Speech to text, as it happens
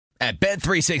At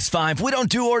Bet365, we don't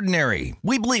do ordinary.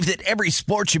 We believe that every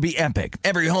sport should be epic.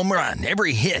 Every home run,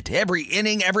 every hit, every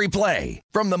inning, every play.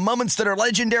 From the moments that are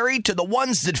legendary to the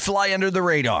ones that fly under the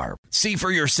radar. See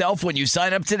for yourself when you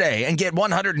sign up today and get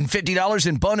 $150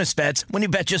 in bonus bets when you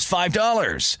bet just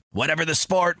 $5. Whatever the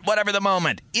sport, whatever the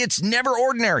moment, it's never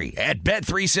ordinary at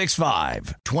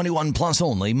Bet365. 21 plus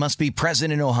only. Must be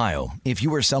present in Ohio. If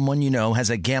you or someone you know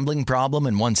has a gambling problem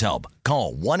and wants help,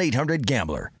 call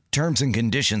 1-800-GAMBLER. Terms and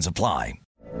conditions apply.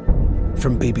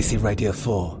 From BBC Radio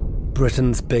 4,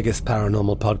 Britain's biggest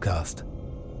paranormal podcast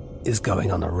is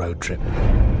going on a road trip.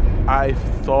 I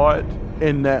thought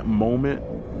in that moment,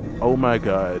 oh my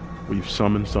God, we've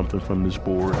summoned something from this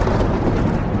board.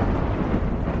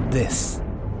 This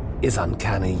is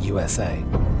Uncanny USA.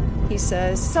 He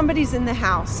says, somebody's in the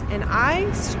house, and I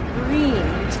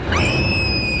screamed.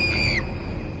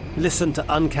 Listen to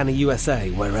Uncanny USA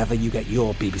wherever you get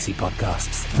your BBC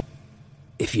podcasts,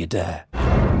 if you dare.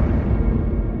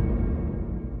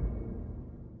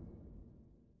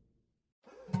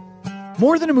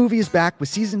 More Than a Movie is back with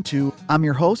Season 2. I'm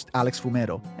your host, Alex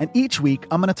Fumero, and each week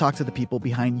I'm going to talk to the people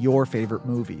behind your favorite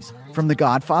movies. From The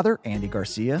Godfather, Andy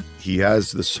Garcia. He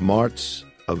has the smarts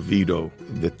of Vito,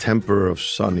 the temper of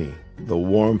Sonny, the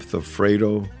warmth of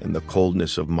Fredo, and the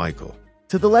coldness of Michael.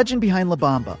 To the legend behind La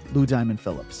Bamba, Lou Diamond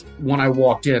Phillips. When I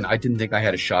walked in, I didn't think I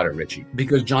had a shot at Richie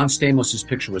because John Stamos'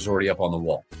 picture was already up on the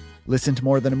wall. Listen to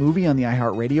More Than a Movie on the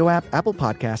iHeartRadio app, Apple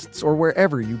Podcasts, or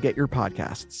wherever you get your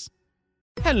podcasts.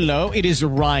 Hello, it is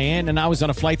Ryan, and I was on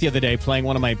a flight the other day playing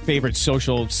one of my favorite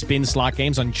social spin slot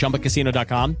games on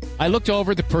ChumbaCasino.com. I looked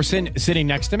over at the person sitting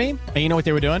next to me, and you know what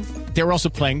they were doing? They were also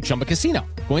playing Chumba Casino.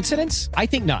 Coincidence? I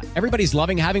think not. Everybody's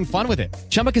loving having fun with it.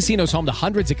 Chumba Casino is home to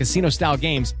hundreds of casino-style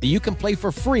games that you can play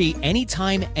for free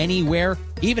anytime, anywhere,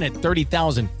 even at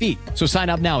 30,000 feet. So sign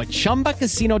up now at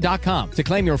ChumbaCasino.com to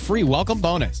claim your free welcome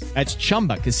bonus. That's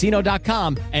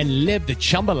ChumbaCasino.com and live the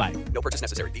Chumba life. No purchase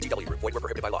necessary. VGW. Void where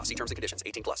prohibited by law. See terms and conditions.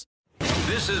 18 plus.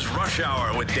 This is Rush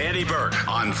Hour with Danny Burke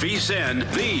on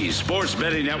VSiN, the Sports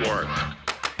Betting Network.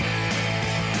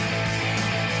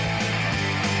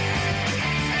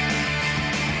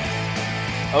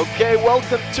 Okay,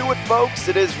 welcome to it, folks.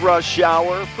 It is Rush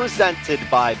Hour, presented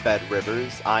by Bet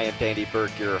Rivers. I am Danny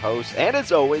Burke, your host, and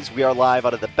as always, we are live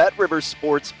out of the Bet Rivers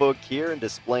Sportsbook here in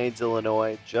Des Plaines,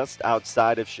 Illinois, just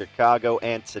outside of Chicago.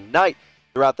 And tonight,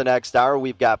 throughout the next hour,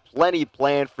 we've got plenty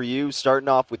planned for you, starting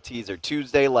off with Teaser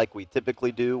Tuesday like we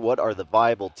typically do. What are the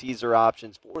viable teaser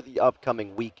options for the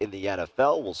upcoming week in the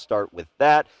NFL? We'll start with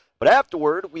that. But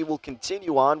afterward, we will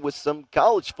continue on with some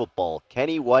college football.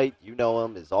 Kenny White, you know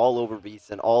him, is all over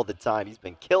VSiN all the time. He's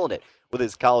been killing it with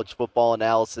his college football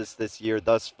analysis this year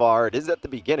thus far. It is at the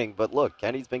beginning, but look,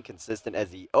 Kenny's been consistent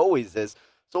as he always is.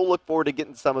 So look forward to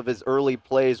getting some of his early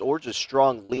plays or just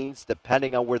strong leans,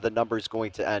 depending on where the number is going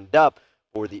to end up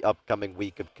for the upcoming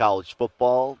week of college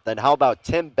football. Then how about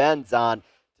Tim Benz on to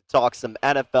talk some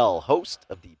NFL, host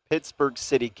of the Pittsburgh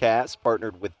City Cast,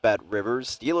 partnered with Bet Rivers.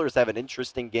 Steelers have an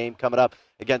interesting game coming up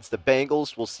against the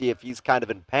Bengals. We'll see if he's kind of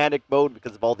in panic mode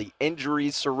because of all the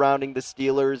injuries surrounding the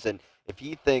Steelers, and if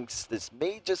he thinks this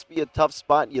may just be a tough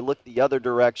spot and you look the other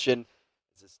direction.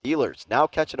 It's the Steelers now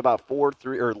catching about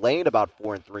 4-3 or laying about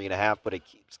 4 and 3.5, but it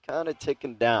keeps kind of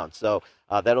ticking down. So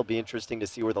that'll be interesting to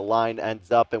see where the line ends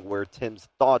up and where Tim's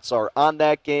thoughts are on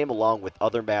that game, along with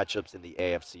other matchups in the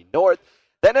AFC North.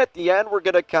 Then at the end, we're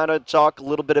going to kind of talk a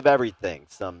little bit of everything.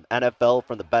 Some NFL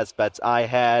from the best bets I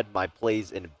had, my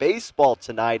plays in baseball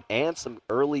tonight, and some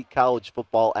early college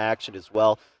football action as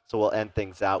well. So we'll end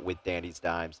things out with Danny's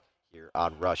Dimes here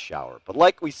on Rush Hour. But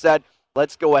like we said,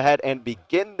 let's go ahead and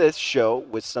begin this show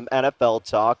with some NFL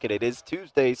talk. And it is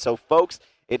Tuesday, so folks,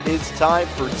 it is time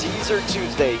for Teaser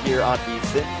Tuesday here on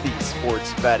VSiN, the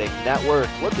Sports Betting Network.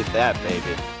 Look at that,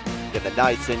 baby. Get a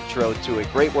nice intro to it.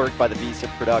 Great work by the VSiN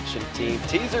production team.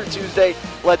 Teaser Tuesday,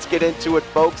 let's get into it,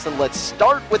 folks, and let's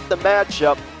start with the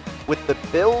matchup with the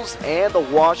Bills and the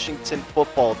Washington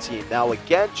football team. Now,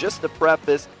 again, just to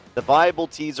preface, the viable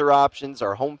teaser options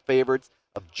are home favorites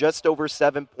of just over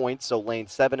 7 points, so lane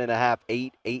 7.5,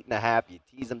 8, 8.5. You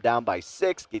tease them down by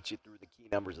 6, get you through the key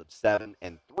numbers of 7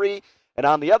 and 3. And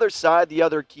on the other side, the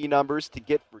other key numbers to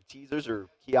get for teasers, or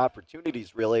key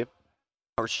opportunities really,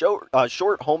 are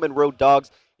short home and road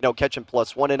dogs, catching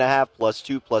plus 1.5, plus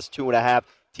 2, plus 2.5,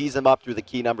 tease them up through the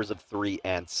key numbers of 3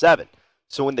 and 7.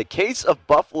 So in the case of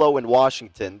Buffalo and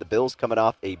Washington, the Bills coming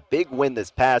off a big win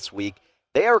this past week,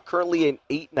 they are currently an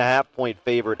 8.5-point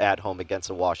favorite at home against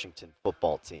the Washington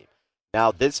football team.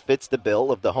 Now, this fits the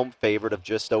bill of the home favorite of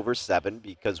just over 7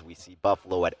 because we see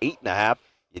Buffalo at 8.5.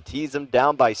 You tease them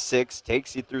down by 6,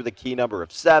 takes you through the key number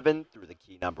of 7, through the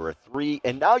key number of 3,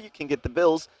 and now you can get the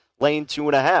Bills laying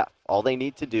 2.5. All they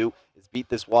need to do is beat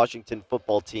this Washington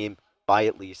football team by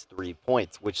at least 3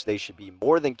 points, which they should be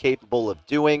more than capable of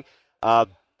doing.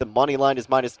 The money line is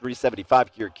minus 375.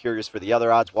 If you're curious for the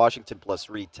other odds, Washington plus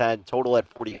 310, total at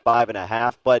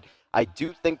 45.5. But I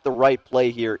do think the right play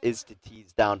here is to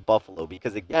tease down Buffalo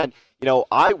because, again,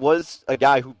 I was a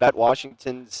guy who bet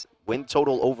Washington's win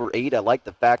total over 8. I like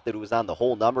the fact that it was on the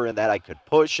whole number and that I could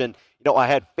push. And, I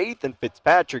had faith in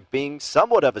Fitzpatrick being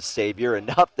somewhat of a savior,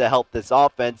 enough to help this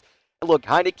offense. And look,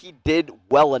 Heineke did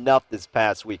well enough this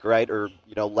past week, right? Or,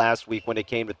 last week when it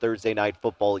came to Thursday Night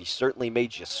Football. He certainly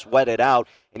made you sweat it out,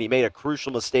 and he made a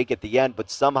crucial mistake at the end.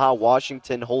 But somehow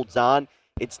Washington holds on.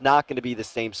 It's not going to be the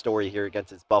same story here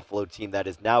against this Buffalo team that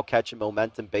is now catching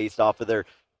momentum based off of their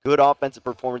good offensive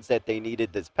performance that they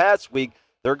needed this past week.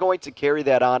 They're going to carry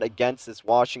that on against this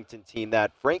Washington team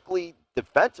that, frankly,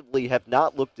 defensively have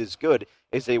not looked as good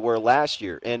as they were last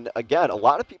year. And again, a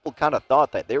lot of people kind of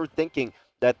thought that. They were thinking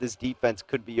that this defense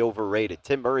could be overrated.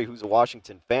 Tim Murray, who's a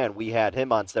Washington fan, we had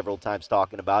him on several times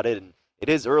talking about it, and it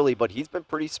is early, but he's been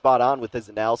pretty spot on with his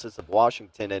analysis of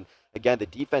Washington. And again, the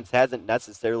defense hasn't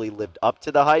necessarily lived up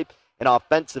to the hype. And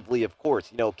offensively, of course,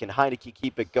 can Heineke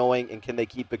keep it going, and can they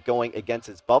keep it going against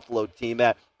this Buffalo team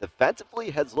that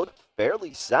defensively has looked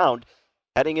fairly sound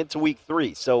heading into week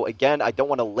 3. So again, I don't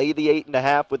want to lay the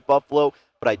 8.5 with Buffalo,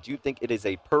 but I do think it is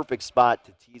a perfect spot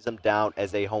to tease them down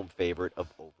as a home favorite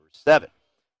of over 7.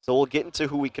 So we'll get into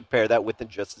who we could pair that with in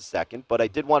just a second, but I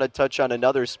did want to touch on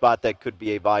another spot that could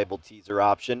be a viable teaser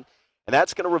option, and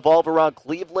that's going to revolve around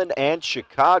Cleveland and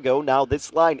Chicago. Now,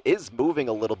 this line is moving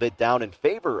a little bit down in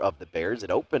favor of the Bears.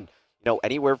 It opened,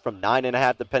 anywhere from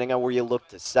 9.5, depending on where you look,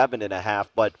 to 7.5,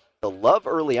 but the love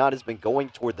early on has been going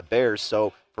toward the Bears,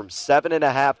 so from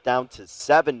 7.5 down to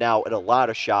 7 now at a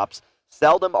lot of shops.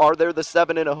 Seldom are there the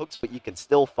 7 in a hooks, but you can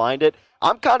still find it.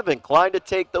 I'm kind of inclined to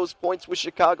take those points with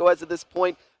Chicago as of this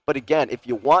point. But again, if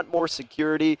you want more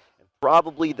security,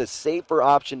 probably the safer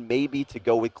option may be to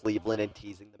go with Cleveland and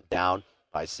teasing them down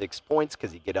by 6 points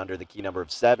because you get under the key number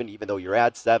of 7, even though you're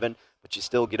at 7, but you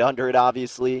still get under it,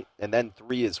 obviously, and then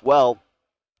 3 as well.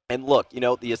 And look,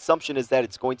 the assumption is that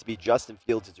it's going to be Justin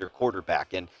Fields as your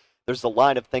quarterback. And there's a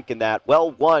line of thinking that,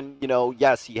 well, one,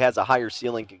 yes, he has a higher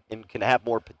ceiling and can have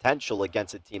more potential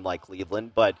against a team like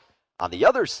Cleveland. But on the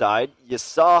other side, you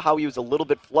saw how he was a little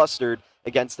bit flustered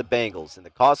against the Bengals and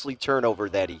the costly turnover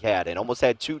that he had, and almost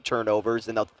had 2 turnovers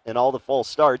and all the false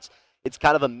starts. It's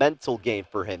kind of a mental game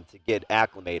for him to get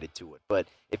acclimated to it. But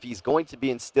if he's going to be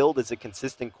instilled as a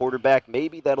consistent quarterback,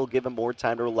 maybe that'll give him more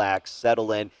time to relax,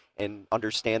 settle in, and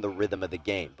understand the rhythm of the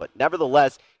game. But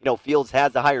nevertheless, Fields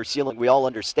has a higher ceiling. We all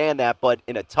understand that. But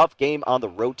in a tough game on the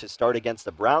road to start against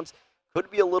the Browns,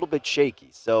 could be a little bit shaky.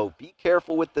 So be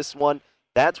careful with this one.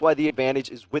 That's why the advantage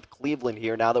is with Cleveland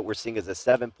here now that we're seeing as a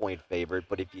 7-point favorite.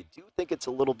 But if you do think it's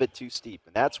a little bit too steep,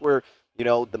 and that's where,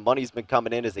 the money's been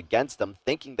coming in is against them,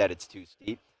 thinking that it's too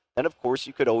steep, then of course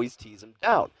you could always tease them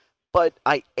down. But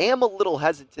I am a little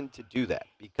hesitant to do that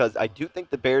because I do think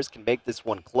the Bears can make this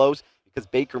one close because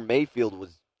Baker Mayfield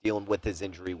was dealing with his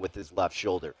injury with his left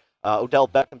shoulder. Odell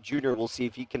Beckham Jr., we'll see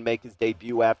if he can make his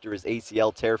debut after his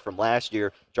ACL tear from last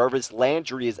year. Jarvis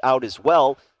Landry is out as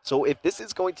well. So if this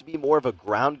is going to be more of a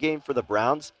ground game for the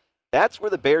Browns, that's where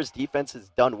the Bears' defense has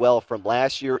done well from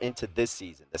last year into this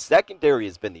season. The secondary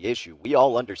has been the issue. We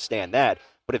all understand that.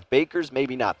 But if Baker's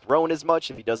maybe not throwing as much,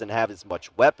 if he doesn't have as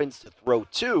much weapons to throw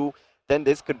to, then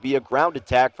this could be a ground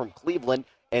attack from Cleveland,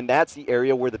 and that's the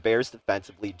area where the Bears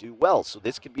defensively do well. So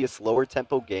this could be a slower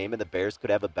tempo game, and the Bears could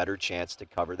have a better chance to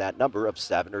cover that number of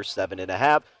 7 or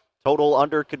 7.5. Total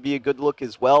under could be a good look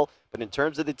as well. But in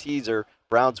terms of the teaser,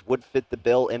 Browns would fit the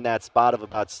bill in that spot of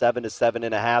about 7 to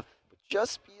 7.5. But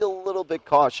just be a little bit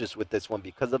cautious with this one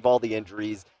because of all the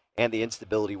injuries and the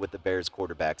instability with the Bears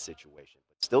quarterback situation.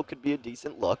 But still could be a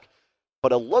decent look.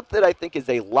 But a look that I think is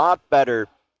a lot better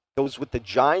goes with the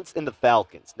Giants and the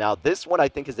Falcons. Now, this one I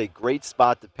think is a great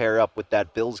spot to pair up with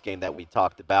that Bills game that we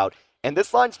talked about. And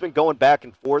this line's been going back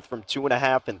and forth from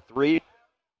 2.5 and 3.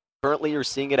 Currently, you're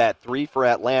seeing it at 3 for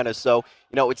Atlanta. So,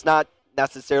 it's not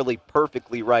necessarily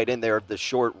perfectly right in there, the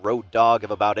short road dog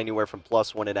of about anywhere from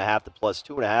 +1.5 to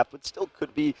 +2.5, but still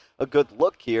could be a good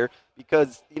look here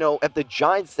because, if the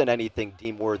Giants did anything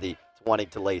deem worthy wanting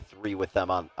to lay 3 with them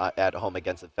at home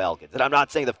against the Falcons. And I'm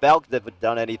not saying the Falcons have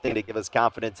done anything to give us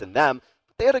confidence in them,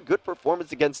 but they had a good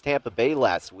performance against Tampa Bay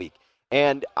last week.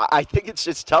 And I think it's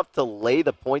just tough to lay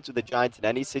the points with the Giants in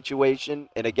any situation.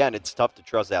 And again, it's tough to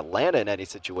trust Atlanta in any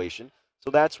situation.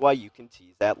 So that's why you can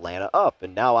tease Atlanta up.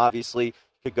 And now, obviously, you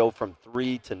could go from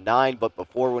 3 to 9, but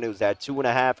before when it was at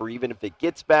 2.5, or even if it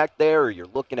gets back there, or you're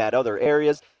looking at other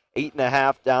areas,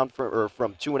 8.5 down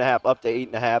from 2.5 up to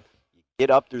 8.5. You get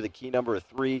up through the key number of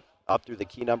 3, up through the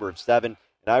key number of 7.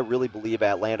 And I really believe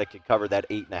Atlanta can cover that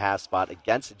 8.5 spot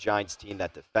against a Giants team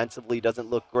that defensively doesn't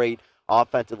look great.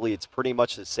 Offensively, it's pretty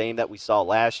much the same that we saw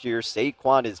last year.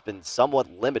 Saquon has been somewhat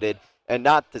limited, and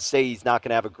not to say he's not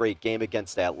going to have a great game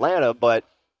against Atlanta, but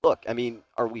look, I mean,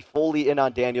 are we fully in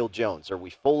on Daniel Jones? Are we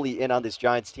fully in on this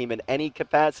Giants team in any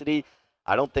capacity?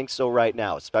 I don't think so right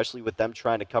now, especially with them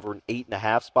trying to cover an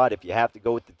 8.5 spot if you have to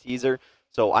go with the teaser.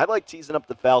 So I like teasing up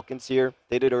the Falcons here.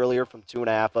 They did earlier from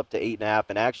 2.5 up to 8.5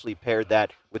 and actually paired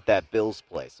that with that Bills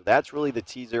play. So that's really the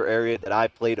teaser area that I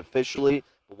played officially.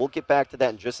 But we'll get back to that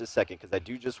in just a second because I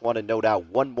do just want to note out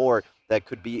one more that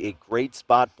could be a great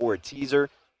spot for a teaser,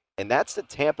 and that's the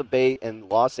Tampa Bay and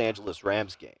Los Angeles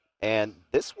Rams game. And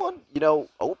this one,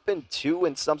 open 2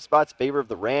 in some spots, favor of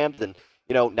the Rams. And,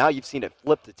 now you've seen it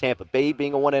flip to Tampa Bay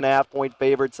being a 1.5-point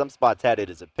favorite. Some spots had it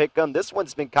as a pick-em. This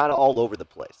one's been kind of all over the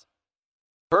place.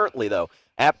 Currently, though,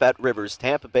 at Bet Rivers,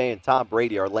 Tampa Bay and Tom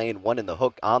Brady are laying 1 in the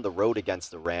hook on the road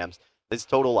against the Rams. This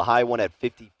total, a high one at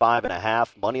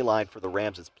 55.5. Money line for the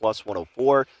Rams is plus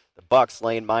 104. The Bucs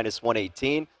laying minus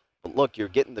 118. But look, you're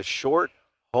getting the short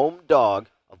home dog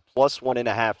of plus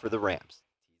 1.5 for the Rams.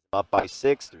 Up by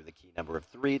 6 through the key number of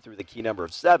 3, through the key number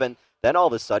of 7. Then all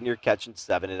of a sudden you're catching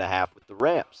 7.5 with the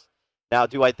Rams. Now,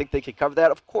 do I think they could cover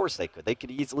that? Of course they could. They could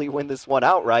easily win this one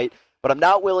outright. But I'm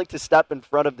not willing to step in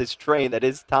front of this train that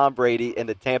is Tom Brady and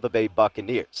the Tampa Bay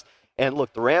Buccaneers. And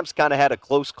look, the Rams kind of had a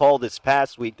close call this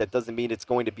past week. That doesn't mean it's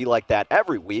going to be like that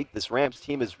every week. This Rams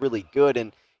team is really good.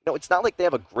 And, it's not like they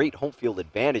have a great home field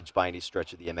advantage by any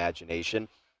stretch of the imagination.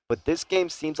 But this game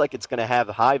seems like it's going to have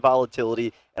high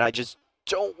volatility. And I just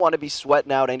don't want to be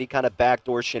sweating out any kind of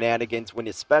backdoor shenanigans when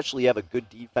especially you have a good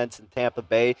defense in Tampa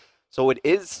Bay. So it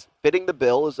is fitting the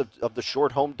bill of the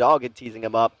short home dog and teasing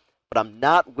them up. But I'm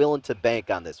not willing to bank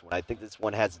on this one. I think this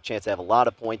one has a chance to have a lot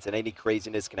of points and any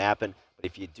craziness can happen. But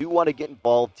if you do want to get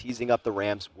involved, teasing up the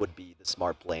Rams would be the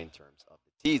smart play in terms of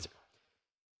the teaser.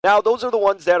 Now, those are the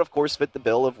ones that, of course, fit the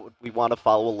bill of what we want to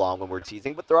follow along when we're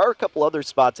teasing. But there are a couple other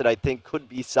spots that I think could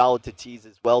be solid to tease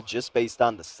as well, just based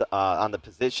on the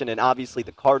position. And obviously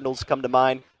the Cardinals come to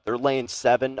mind. They're laying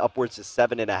 7, upwards to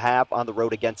 7.5 on the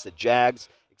road against the Jags,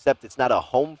 except it's not a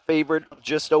home favorite,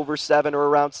 just over 7 or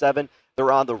around 7.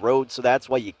 They're on the road, so that's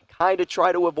why you kind of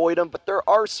try to avoid them. But there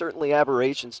are certainly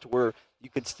aberrations to where you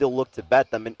could still look to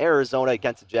bet them. And Arizona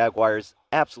against the Jaguars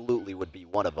absolutely would be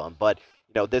one of them. But,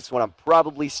 this one I'm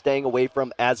probably staying away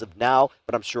from as of now.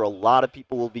 But I'm sure a lot of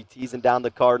people will be teasing down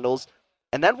the Cardinals.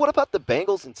 And then what about the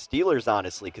Bengals and Steelers,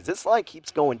 honestly? Because this line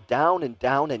keeps going down and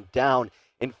down and down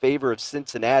in favor of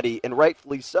Cincinnati, and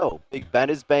rightfully so. Big Ben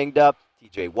is banged up.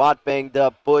 TJ Watt banged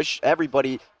up, Bush,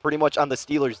 everybody pretty much on the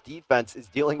Steelers' defense is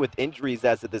dealing with injuries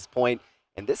as of this point.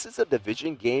 And this is a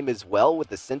division game as well with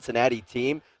the Cincinnati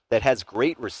team that has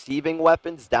great receiving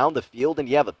weapons down the field. And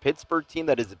you have a Pittsburgh team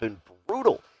that has been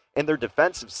brutal in their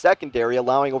defensive secondary,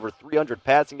 allowing over 300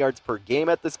 passing yards per game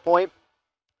at this point.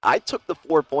 I took the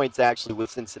 4 points actually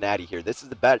with Cincinnati here. This is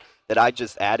the bet that I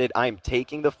just added. I am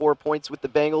taking the 4 points with the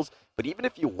Bengals. But even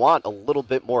if you want a little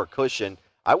bit more cushion,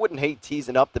 I wouldn't hate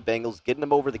teasing up the Bengals, getting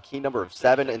them over the key number of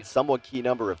 7 and somewhat key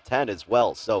number of 10 as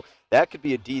well. So that could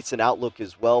be a decent outlook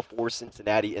as well for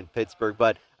Cincinnati and Pittsburgh.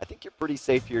 But I think you're pretty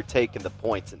safe here taking the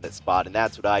points in this spot. And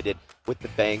that's what I did with the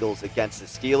Bengals against the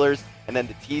Steelers. And then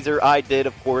the teaser I did,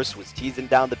 of course, was teasing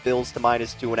down the Bills to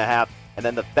minus 2.5. And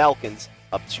then the Falcons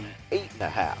up to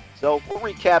 8.5. So we'll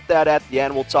recap that at the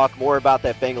end. We'll talk more about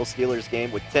that Bengals-Steelers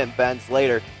game with Tim Benz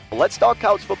later. But let's talk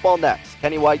college football next.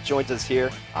 Kenny White joins us here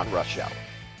on Rush Hour.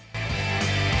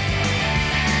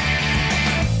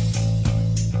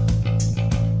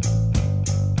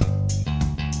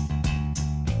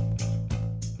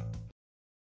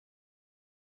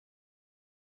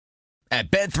 At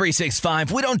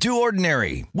Bet365, we don't do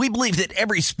ordinary. We believe that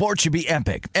every sport should be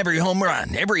epic. Every home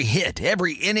run, every hit,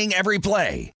 every inning, every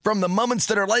play. From the moments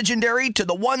that are legendary to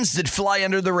the ones that fly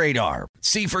under the radar.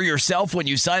 See for yourself when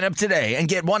you sign up today and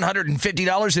get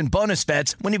 $150 in bonus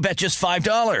bets when you bet just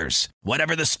 $5.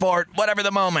 Whatever the sport, whatever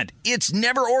the moment, it's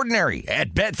never ordinary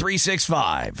at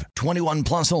Bet365. 21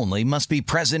 plus only. Must be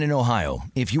present in Ohio.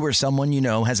 If you or someone you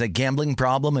know has a gambling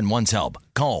problem and wants help,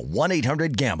 call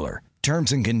 1-800-GAMBLER.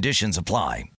 Terms and conditions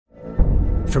apply.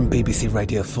 From BBC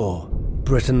Radio 4,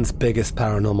 Britain's biggest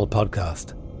paranormal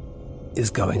podcast is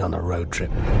going on a road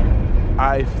trip.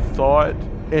 I thought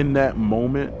in that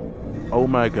moment, oh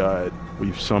my God,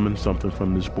 we've summoned something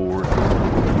from this board.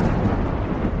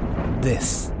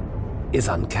 This is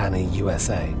Uncanny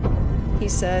USA. He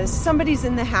says, somebody's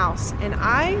in the house, and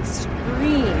I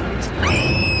screamed.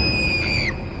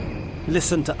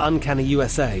 Listen to Uncanny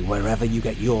USA wherever you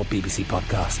get your BBC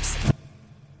podcasts,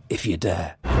 if you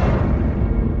dare.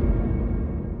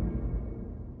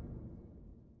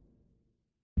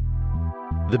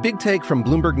 The Big Take from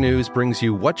Bloomberg News brings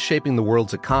you what's shaping the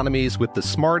world's economies with the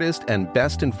smartest and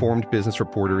best-informed business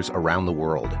reporters around the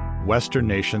world. Western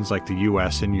nations like the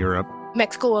U.S. and Europe.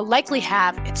 Mexico will likely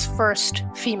have its first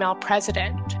female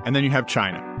president. And then you have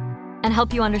China. And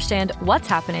help you understand what's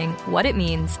happening, what it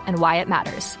means, and why it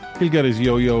matters. He'll get his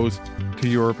yo-yos to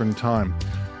Europe in time.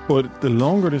 But the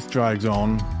longer this drags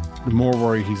on, the more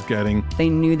worry he's getting. They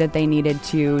knew that they needed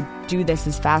to do this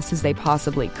as fast as they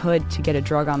possibly could to get a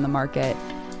drug on the market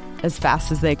as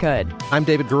fast as they could. I'm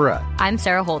David Gura. I'm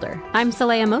Sarah Holder. I'm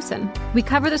Saleha Mohsen. We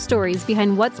cover the stories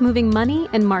behind what's moving money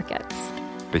and markets.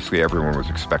 Basically, everyone was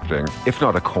expecting, if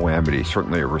not a calamity,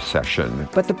 certainly a recession.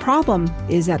 But the problem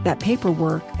is that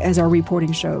paperwork, as our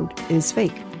reporting showed, is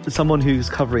fake. As someone who's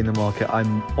covering the market,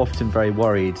 I'm often very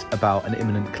worried about an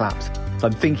imminent collapse. So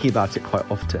I'm thinking about it quite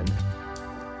often.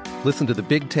 Listen to The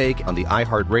Big Take on the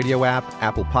iHeartRadio app,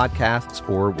 Apple Podcasts,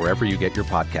 or wherever you get your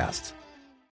podcasts.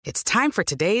 It's time for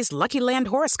today's Lucky Land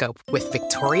horoscope with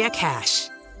Victoria Cash.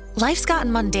 Life's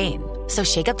gotten mundane, so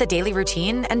shake up the daily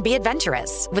routine and be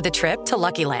adventurous with a trip to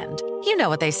Lucky Land. You know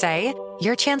what they say,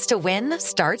 your chance to win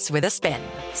starts with a spin.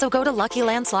 So go to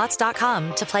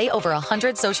LuckyLandSlots.com to play over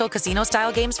 100 social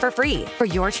casino-style games for free for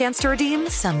your chance to redeem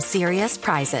some serious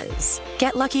prizes.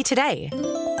 Get lucky today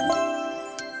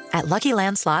at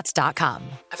LuckyLandSlots.com.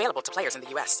 Available to players in the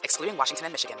U.S., excluding Washington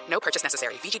and Michigan. No purchase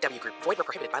necessary. VGW Group. Void where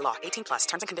prohibited by law. 18+.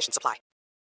 Terms and conditions apply.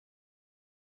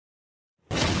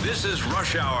 This is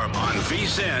Rush Hour on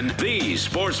VSiN, the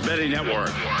Sports Betting Network.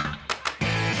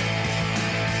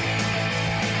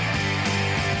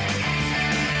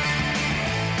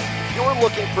 If you're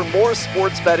looking for more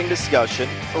sports betting discussion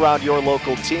around your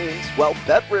local teams, well,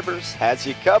 BetRivers has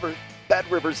you covered.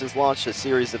 BetRivers has launched a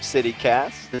series of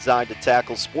CityCasts designed to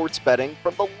tackle sports betting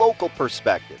from the local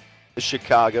perspective. The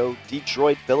Chicago,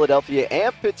 Detroit, Philadelphia,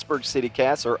 and Pittsburgh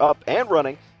CityCasts are up and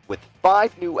running with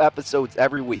 5 new episodes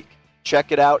every week.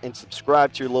 Check it out and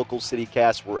subscribe to your local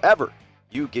CityCast wherever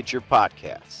you get your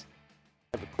podcasts.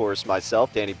 And of course,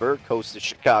 myself, Danny Burke, host the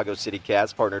Chicago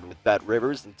CityCast, partnered with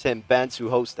BetRivers, and Tim Benz,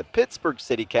 who hosts the Pittsburgh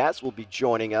CityCast, will be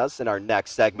joining us in our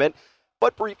next segment.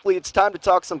 But briefly, it's time to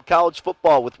talk some college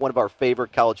football with one of our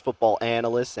favorite college football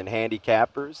analysts and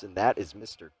handicappers, and that is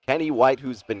Mr. Kenny White,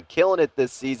 who's been killing it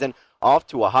this season, off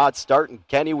to a hot start. And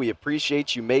Kenny, we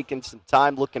appreciate you making some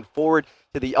time, looking forward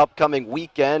to the upcoming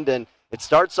weekend. And it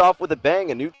starts off with a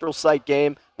bang, a neutral site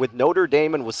game with Notre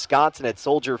Dame and Wisconsin at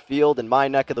Soldier Field in my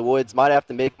neck of the woods. Might have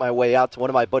to make my way out to one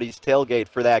of my buddies' tailgate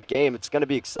for that game. It's going to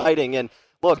be exciting. And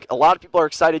look, a lot of people are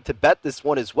excited to bet this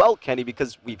one as well, Kenny,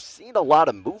 because we've seen a lot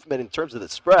of movement in terms of the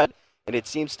spread, and it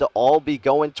seems to all be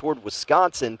going toward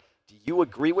Wisconsin. Do you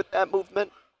agree with that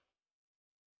movement?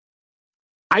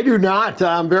 I do not.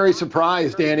 I'm very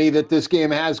surprised, Danny, that this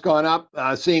game has gone up.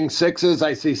 Seeing sixes,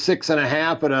 I see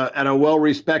 6.5 at a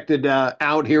well-respected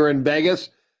out here in Vegas.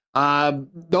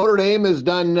 Notre Dame has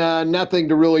done nothing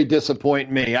to really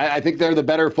disappoint me. I think they're the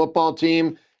better football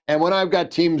team. And when I've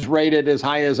got teams rated as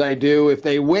high as I do, if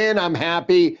they win, I'm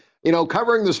happy. You know,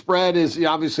 covering the spread is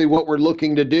obviously what we're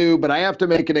looking to do, but I have to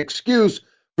make an excuse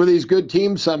for these good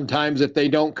teams sometimes if they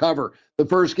don't cover. The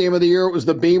first game of the year, it was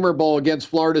the Beamer Bowl against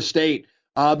Florida State.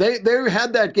 They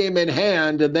had that game in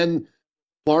hand, and then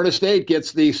Florida State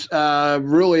gets these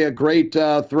really a great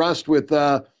thrust with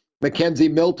Mackenzie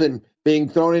Milton being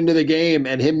thrown into the game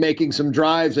and him making some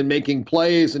drives and making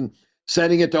plays and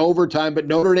sending it to overtime, but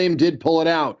Notre Dame did pull it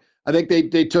out. I think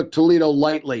they took Toledo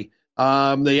lightly.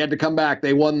 They had to come back.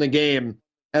 They won the game.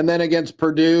 And then against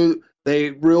Purdue,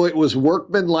 it was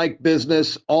workmanlike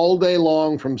business all day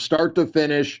long from start to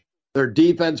finish. Their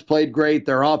defense played great.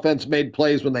 Their offense made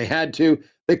plays when they had to.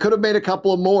 They could have made a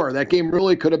couple of more. That game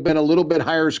really could have been a little bit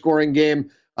higher scoring game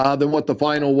than what the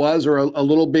final was, or a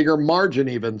little bigger margin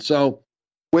even. So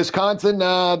Wisconsin,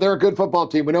 they're a good football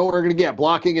team. We know what we're going to get,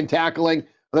 blocking and tackling.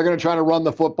 They're going to try to run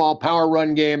the football, power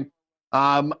run game.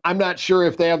 I'm not sure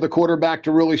if they have the quarterback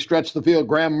to really stretch the field.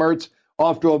 Graham Mertz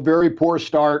off to a very poor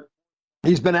start.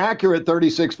 He's been accurate,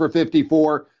 36 for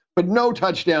 54, but no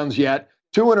touchdowns yet,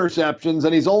 2 interceptions,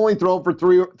 and he's only thrown for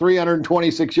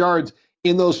 326 yards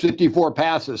in those 54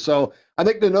 passes. So I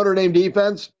think the Notre Dame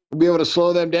defense will be able to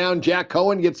slow them down. Jack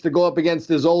Cohen gets to go up against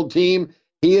his old team.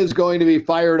 He is going to be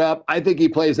fired up. I think he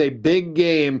plays a big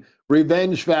game,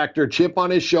 revenge factor, chip on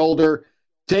his shoulder,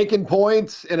 taking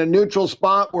points in a neutral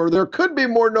spot where there could be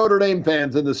more Notre Dame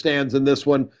fans in the stands in this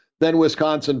one than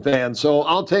Wisconsin fans. So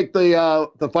I'll take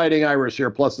the Fighting Irish here,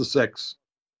 plus the 6.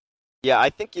 Yeah,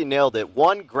 I think you nailed it.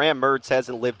 One, Graham Mertz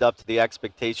hasn't lived up to the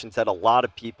expectations that a lot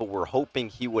of people were hoping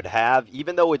he would have.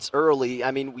 Even though it's early, I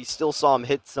mean, we still saw him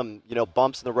hit some,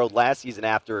 bumps in the road last season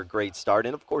after a great start.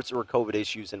 And, of course, there were COVID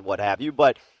issues and what have you.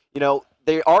 But,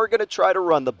 they are going to try to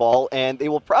run the ball, and they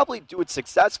will probably do it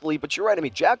successfully. But you're right. I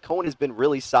mean, Jack Coan has been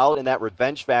really solid, and that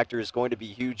revenge factor is going to be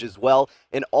huge as well.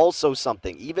 And also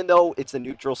something, even though it's a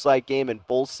neutral site game and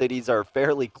both cities are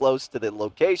fairly close to the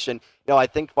location, I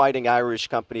think Fighting Irish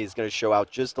Company is going to show out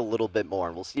just a little bit more,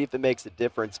 and we'll see if it makes a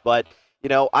difference. But,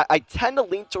 I tend to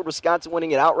lean toward Wisconsin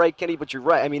winning it outright, Kenny, but you're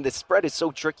right. I mean, the spread is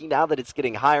so tricky now that it's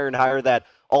getting higher and higher that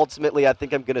ultimately I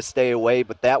think I'm going to stay away,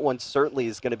 but that one certainly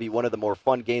is going to be one of the more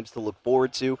fun games to look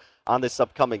forward to on this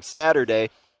upcoming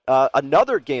Saturday.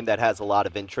 Another game that has a lot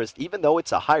of interest, even though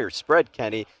it's a higher spread,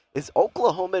 Kenny, is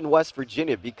Oklahoma and West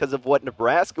Virginia because of what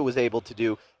Nebraska was able to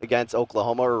do against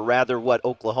Oklahoma, or rather what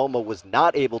Oklahoma was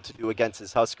not able to do against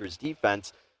his Huskers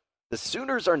defense. The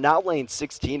Sooners are now laying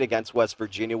 16 against West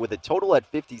Virginia with a total at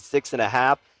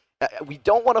 56.5. We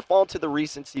don't want to fall into the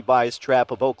recency bias trap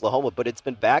of Oklahoma, but it's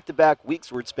been back-to-back weeks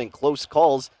where it's been close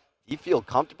calls. Do you feel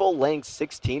comfortable laying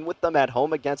 16 with them at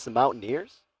home against the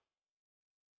Mountaineers?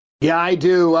 Yeah, I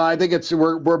do. I think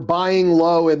we're buying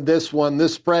low in this one.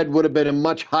 This spread would have been a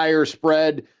much higher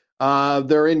spread.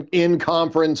 They're in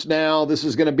conference now. This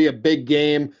is going to be a big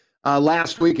game.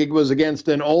 Last week it was against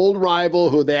an old rival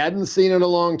who they hadn't seen in a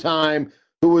long time,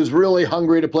 who was really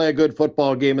hungry to play a good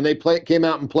football game, and they came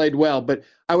out and played well. But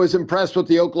I was impressed with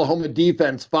the Oklahoma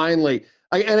defense finally.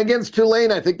 And against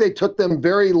Tulane, I think they took them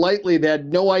very lightly. They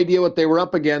had no idea what they were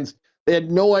up against. They had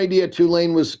no idea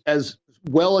Tulane was as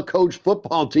well a coached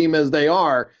football team as they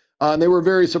are. And they were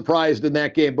very surprised in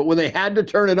that game. But when they had to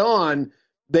turn it on,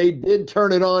 they did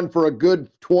turn it on for a good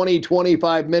 20,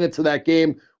 25 minutes of that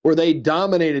game where they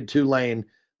dominated Tulane.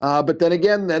 But then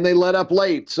again, they let up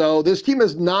late. So this team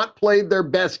has not played their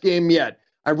best game yet.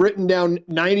 I've written down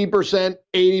 90%,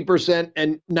 80%,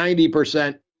 and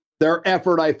 90%. Their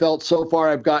effort I felt so far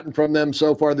I've gotten from them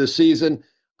so far this season.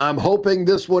 I'm hoping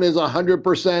this one is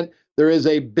 100%. There is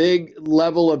a big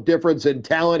level of difference in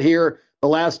talent here. The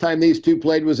last time these two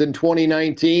played was in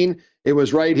 2019. It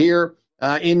was right here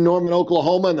in Norman,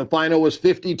 Oklahoma, and the final was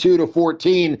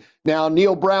 52-14. Now,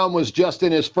 Neil Brown was just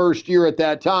in his first year at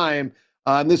that time.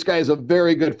 And this guy is a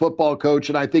very good football coach,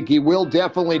 and I think he will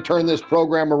definitely turn this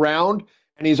program around,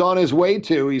 and he's on his way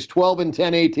to. He's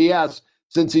 12-10 ATS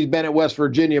since he's been at West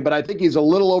Virginia, but I think he's a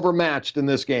little overmatched in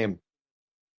this game.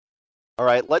 All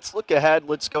right, let's look ahead.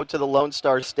 Let's go to the Lone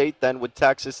Star State then with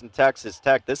Texas and Texas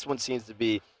Tech. This one seems to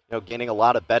be gaining a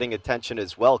lot of betting attention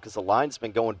as well because the line's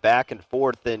been going back and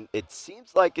forth, and it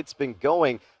seems like it's been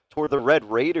going toward the Red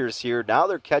Raiders here. Now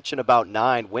they're catching about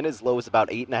 9. Win as low as about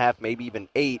 8.5, maybe even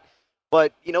 8.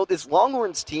 But, this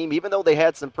Longhorns team, even though they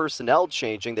had some personnel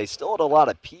changing, they still had a lot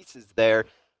of pieces there.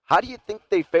 How do you think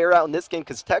they fare out in this game?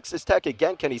 Because Texas Tech,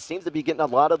 again, Kenny, seems to be getting a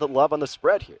lot of the love on the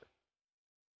spread here.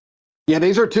 Yeah,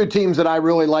 these are two teams that I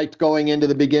really liked going into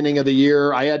the beginning of the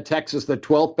year. I had Texas the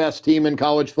 12th best team in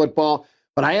college football,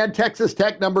 but I had Texas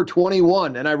Tech number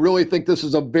 21, and I really think this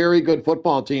is a very good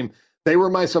football team. They were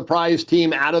my surprise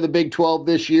team out of the Big 12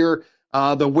 this year.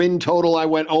 The win total I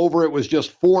went over, it was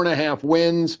just 4.5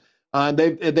 wins.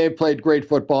 They've played great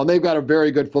football, and they've got a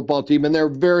very good football team, and they're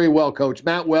very well coached.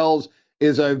 Matt Wells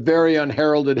is a very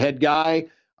unheralded head guy.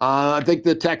 I think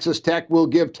that Texas Tech will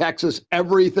give Texas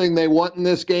everything they want in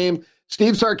this game.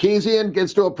 Steve Sarkisian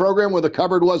gets to a program where the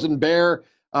cupboard wasn't bare.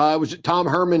 It was Tom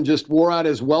Herman just wore out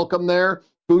his welcome there.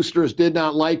 Boosters did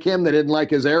not like him. They didn't like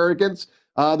his arrogance.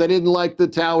 They didn't like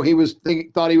how he was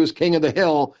thought he was king of the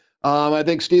hill. I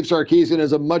think Steve Sarkisian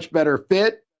is a much better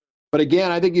fit. But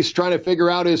again, I think he's trying to figure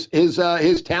out his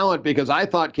talent because I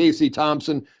thought Casey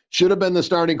Thompson should have been the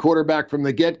starting quarterback from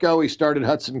the get-go. He started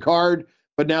Hudson Card,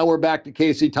 but now we're back to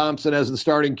Casey Thompson as the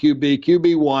starting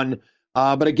QB1.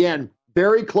 But again,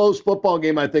 very close football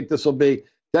game I think this will be.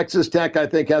 Texas Tech, I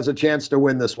think, has a chance to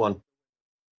win this one.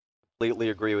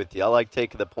 Completely agree with you. I like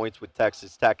taking the points with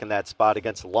Texas Tech in that spot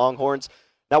against the Longhorns.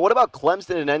 Now, what about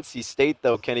Clemson and NC State,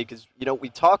 though, Kenny? Because, we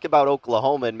talk about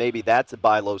Oklahoma, and maybe that's a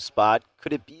buy low spot.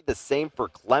 Could it be the same for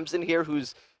Clemson here,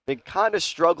 who's been kind of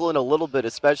struggling a little bit,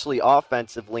 especially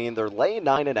offensively, and they're laying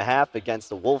 9.5 against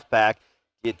the Wolfpack?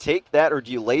 Do you take that, or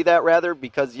do you lay that, rather?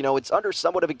 Because, it's under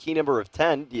somewhat of a key number of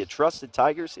 10. Do you trust the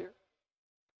Tigers here?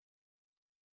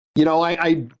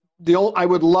 I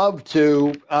would love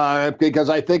to because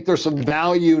I think there's some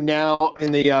value now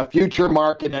in the future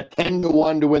market at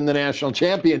 10-1 to win the national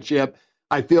championship.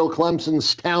 I feel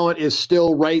Clemson's talent is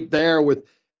still right there with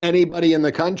anybody in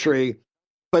the country,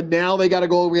 but now they got to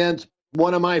go against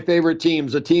one of my favorite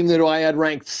teams, a team that I had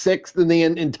ranked 6th in the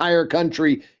entire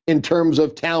country in terms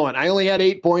of talent. I only had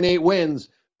 8.8 wins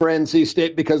for NC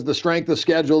State because of the strength of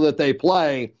schedule that they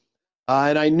play.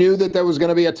 And I knew that there was going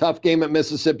to be a tough game at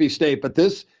Mississippi State, but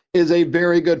this is a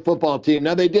very good football team.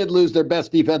 Now, they did lose their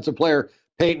best defensive player,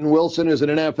 Peyton Wilson, who's an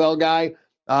NFL guy,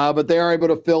 but they are able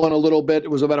to fill in a little bit.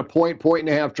 It was about a point and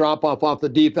a half drop-off off the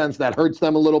defense. That hurts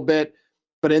them a little bit.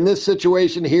 But in this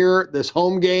situation here, this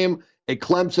home game, a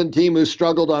Clemson team who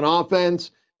struggled on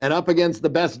offense and up against the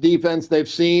best defense they've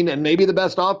seen and maybe the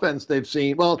best offense they've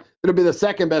seen. Well, it'll be the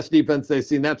second best defense they've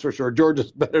seen, that's for sure.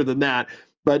 Georgia's better than that.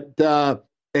 But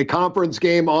a conference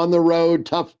game on the road,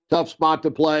 tough spot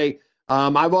to play.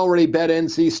 I've already bet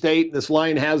NC State. This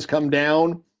line has come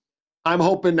down. I'm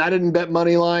hoping, I didn't bet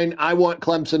money line. I want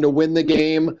Clemson to win the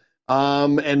game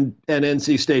and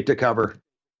NC State to cover.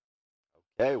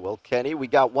 Okay, well, Kenny, we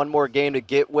got one more game to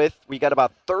get with. We got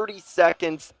about 30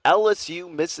 seconds.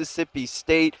 LSU, Mississippi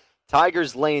State.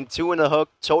 Tigers laying 2 in the hook,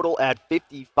 total at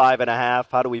 55.5.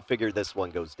 How do we figure this one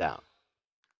goes down?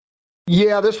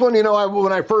 Yeah, this one,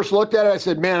 when I first looked at it, I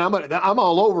said, man, I'm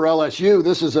all over LSU.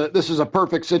 This is a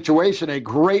perfect situation. A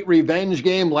great revenge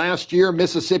game last year.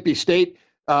 Mississippi State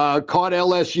caught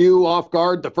LSU off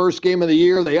guard the first game of the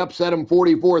year. They upset them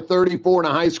 44-34 in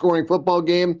a high-scoring football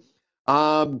game.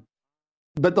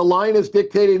 But the line is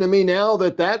dictating to me now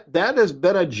that has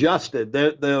been adjusted.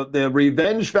 The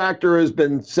revenge factor has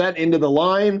been set into the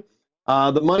line.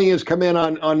 The money has come in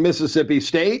on Mississippi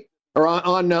State. Or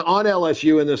on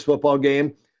LSU in this football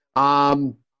game.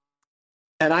 And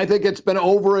I think it's been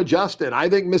over-adjusted. I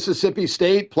think Mississippi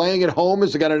State playing at home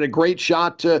has got a great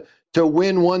shot to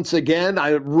win once again.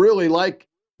 I really like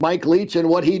Mike Leach and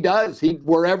what he does.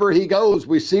 Wherever he goes,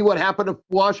 we see what happened to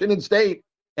Washington State.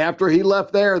 After he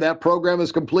left there, that program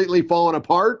has completely fallen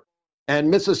apart. And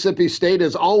Mississippi State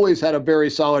has always had a very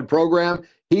solid program.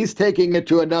 He's taking it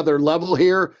to another level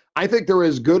here. I think they're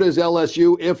as good as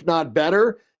LSU, if not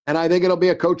better. And I think it'll be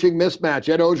a coaching mismatch.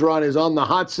 Ed Orgeron is on the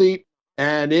hot seat,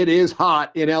 and it is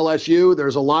hot in LSU.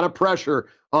 There's a lot of pressure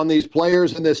on these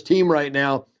players and this team right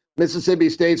now. Mississippi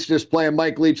State's just playing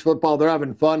Mike Leach football. They're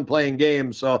having fun playing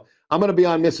games. So I'm going to be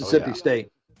on Mississippi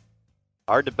State.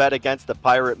 Hard to bet against the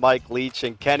Pirate Mike Leach.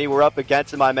 And Kenny, we're up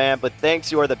against him, my man. But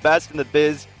thanks. You are the best in the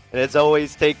biz. And as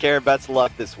always, take care and best of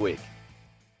luck this week.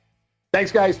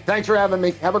 Thanks, guys. Thanks for having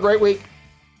me. Have a great week.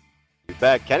 You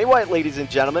bet. Kenny White, ladies and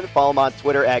gentlemen. Follow him on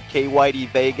Twitter at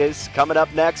KWhiteyVegas. Coming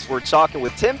up next, we're talking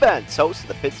with Tim Benz, host of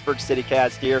the Pittsburgh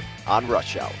CityCast here on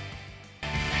Rush Hour.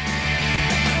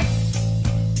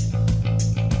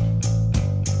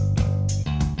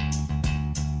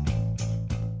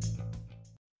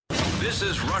 This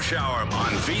is Rush Hour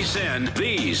on VSiN,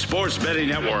 the Sports Betting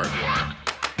Network.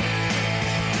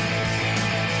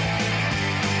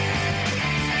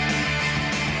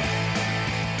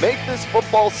 Make this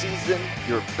football season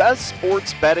your best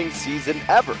sports betting season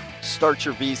ever. Start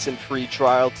your VSiN free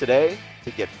trial today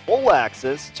to get full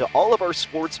access to all of our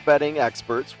sports betting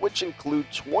experts, which include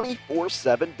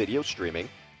 24/7 video streaming,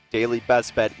 daily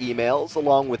best bet emails,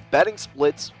 along with betting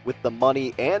splits with the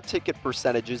money and ticket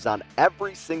percentages on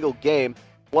every single game.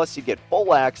 Plus, you get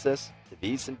full access to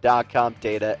VSiN.com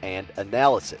data and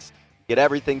analysis. Get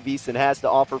everything VSiN has to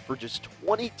offer for just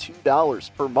 $22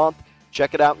 per month.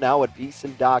 Check it out now at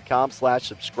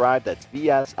VSiN.com/subscribe. That's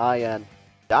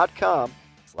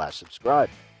VSIN.com/subscribe.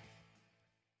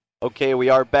 Okay, we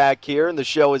are back here, and the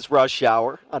show is Rush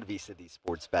Hour on VSiN, the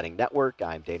Sports Betting Network.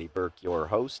 I'm Danny Burke, your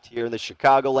host, here in the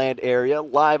Chicagoland area,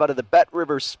 live out of the Bet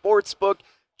Rivers Sportsbook.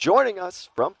 Joining us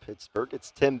from Pittsburgh,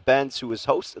 it's Tim Benz, who is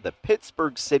host of the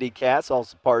Pittsburgh CityCast,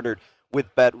 also partnered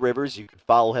with Bet Rivers. You can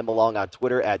follow him along on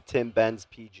Twitter at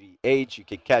TimBenzPGH. You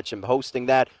can catch him hosting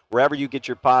that wherever you get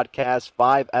your podcast,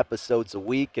 5 episodes a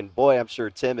week. And boy, I'm sure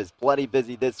Tim is plenty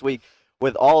busy this week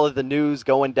with all of the news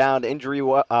going down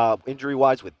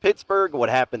injury-wise with Pittsburgh, what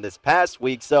happened this past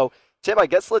week. So, Tim, I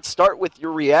guess let's start with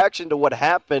your reaction to what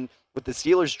happened with the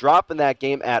Steelers dropping that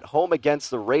game at home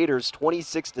against the Raiders,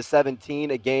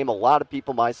 26-17, a game a lot of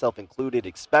people, myself included,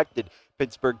 expected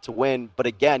Pittsburgh to win. But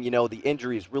again, the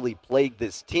injuries really plagued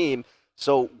this team.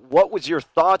 So what was your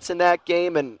thoughts in that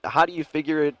game, and how do you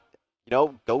figure it,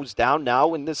 goes down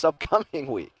now in this upcoming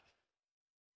week?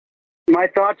 My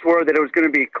thoughts were that it was going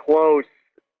to be close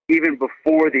even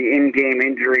before the in-game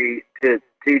injury to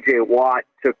T.J. Watt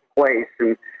took place,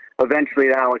 and eventually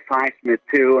to Alex Highsmith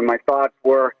too. And my thoughts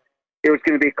were it was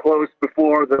going to be close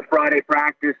before the Friday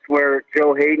practice where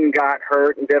Joe Hayden got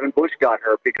hurt and Devin Bush got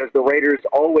hurt, because the Raiders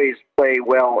always play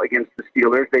well against the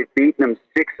Steelers. They've beaten them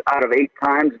 6 out of 8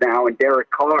 times now, and Derek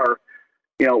Carr,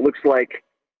 looks like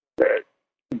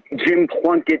Jim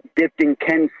Plunkett dipped in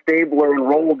Ken Stabler and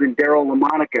rolled in Darryl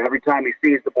LaMonica every time he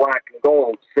sees the black and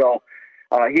gold. So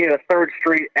he had a third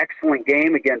straight excellent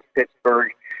game against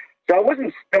Pittsburgh. So I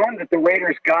wasn't stunned that the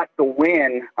Raiders got the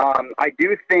win. I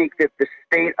do think that the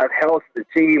state of health of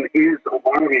the team is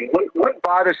alarming. One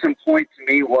bothersome point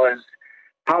to me was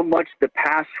how much the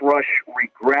pass rush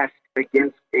regressed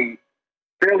against a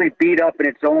fairly beat up in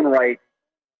its own right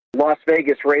Las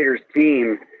Vegas Raiders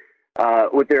team,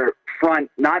 with their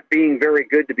front not being very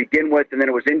good to begin with, and then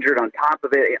it was injured on top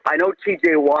of it. I know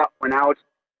T.J. Watt went out.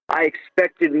 I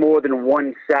expected more than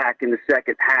one sack in the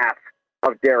second half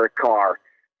of Derek Carr.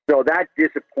 So that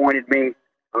disappointed me.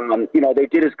 They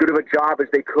did as good of a job as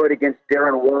they could against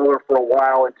Darren Waller for a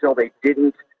while until they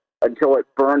didn't, until it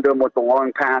burned them with the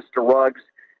long pass to Ruggs.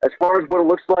 As far as what it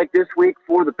looks like this week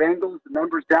for the Bengals, the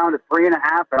number's down to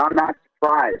 3.5, and I'm not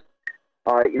surprised.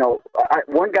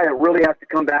 One guy that really has to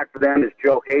come back for them is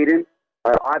Joe Hayden.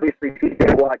 Obviously,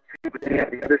 T.J. Watt, too, but then you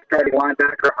have the other starting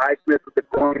linebacker, Highsmith, with the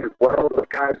groin as well. Those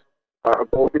guys are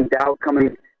both in doubt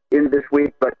coming in this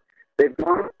week, but they've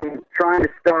gone from trying to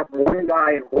stop one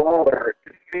guy in Waller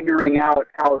to figuring out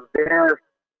how their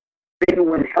big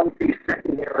when healthy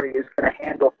secondary is going to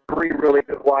handle three really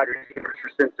good wide receivers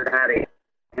for Cincinnati.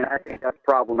 And I think that's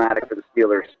problematic for the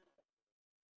Steelers.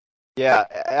 Yeah,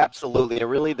 absolutely. And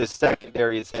really, the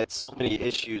secondary has had so many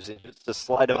issues in just a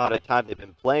slight amount of time they've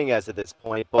been playing as of this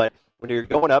point. But when you're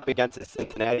going up against a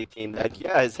Cincinnati team that,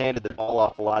 has handed the ball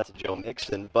off a lot to Joe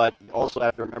Mixon, but you also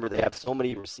have to remember they have so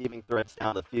many receiving threats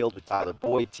down the field with Tyler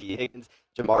Boyd, T. Higgins,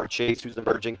 Jamar Chase, who's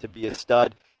emerging to be a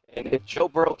stud. And if Joe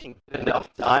Burrow can get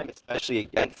enough time, especially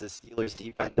against the Steelers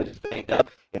defense that is banged up,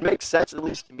 it makes sense, at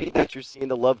least to me, that you're seeing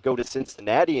the love go to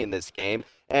Cincinnati in this game.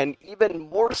 And even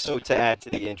more so to add to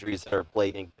the injuries that are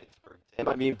plaguing Pittsburgh. Tim,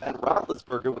 Ben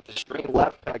Roethlisberger with the strained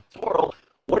left pectoral.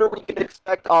 What are we going to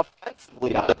expect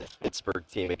offensively out of this Pittsburgh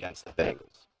team against the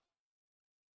Bengals?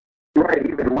 Right,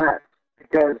 even less.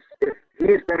 Because if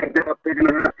he's banged up, they're going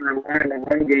to have to rely on the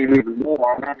run game even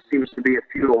more. And that seems to be a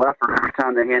futile effort every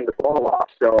time they hand the ball off.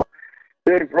 So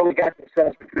they've really got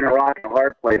themselves between a rock and a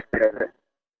hard place there.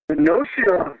 The notion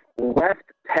of left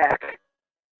pec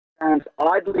sounds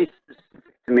oddly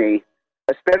specific to me,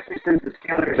 especially since the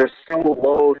Steelers are so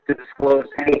loath to disclose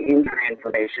any injury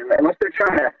information, unless they're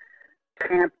trying to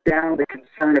tamp down the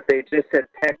concern if they just had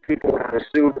pec people would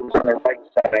assume it was on their right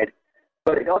side.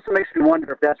 But it also makes me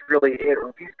wonder if that's really it, or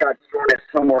if he's got soreness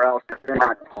somewhere else that they're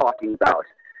not talking about.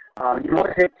 You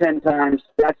want to hit 10 times,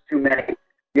 that's too many.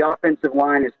 The offensive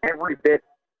line is every bit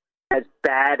as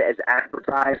bad as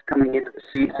advertised coming into the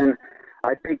season.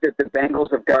 I think that the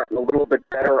Bengals have gotten a little bit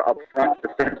better up front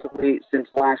defensively since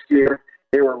last year.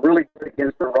 They were really good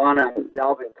against the run on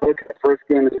Dalvin Cook in the first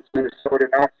game against Minnesota,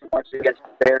 not so much against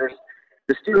the Bears.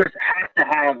 The Steelers have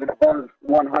to have an above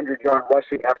 100-yard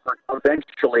rushing effort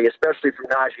eventually, especially from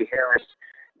Najee Harris.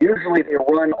 Usually they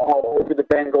run all over the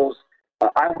Bengals.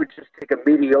 I would just take a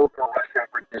mediocre rush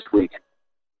effort this week.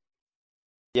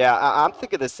 Yeah, I'm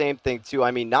thinking the same thing, too.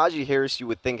 Najee Harris, you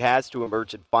would think, has to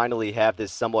emerge and finally have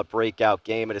this somewhat breakout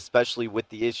game, and especially with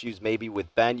the issues maybe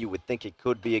with Ben, you would think it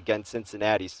could be against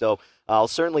Cincinnati. So I'll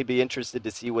certainly be interested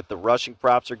to see what the rushing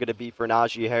props are going to be for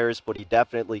Najee Harris, but he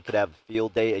definitely could have a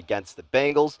field day against the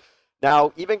Bengals.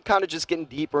 Now, even kind of just getting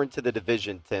deeper into the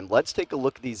division, Tim, let's take a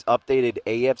look at these updated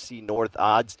AFC North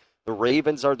odds. The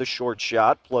Ravens are the short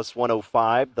shot, plus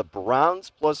 105. The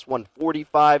Browns, plus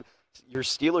 145. Your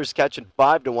Steelers catching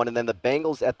 5-1, and then the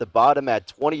Bengals at the bottom at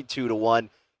 22-1.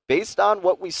 Based on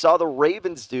what we saw the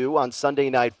Ravens do on Sunday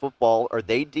Night Football, are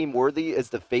they deemed worthy as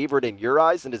the favorite in your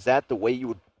eyes, and is that the way you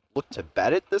would look to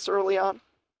bet it this early on?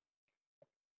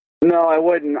 No, I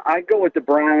wouldn't. I'd go with the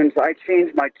Browns. I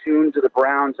changed my tune to the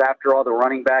Browns after all the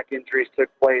running back injuries took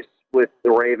place with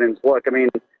the Ravens. Look,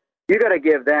 you got to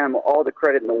give them all the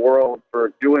credit in the world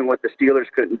for doing what the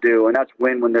Steelers couldn't do, and that's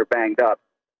win when they're banged up.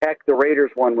 Heck, the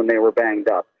Raiders won when they were banged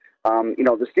up.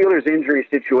 The Steelers' injury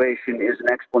situation is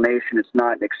an explanation. It's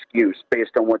not an excuse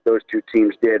based on what those two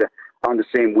teams did on the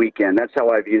same weekend. That's how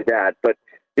I view that. But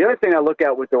the other thing I look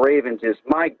at with the Ravens is,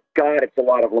 my God, it's a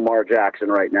lot of Lamar Jackson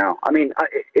right now.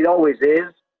 It always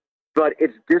is, but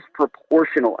it's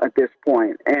disproportional at this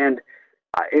point. And,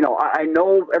 I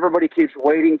know everybody keeps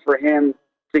waiting for him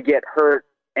to get hurt,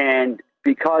 and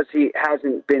because he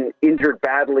hasn't been injured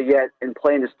badly yet and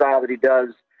playing the style that he does,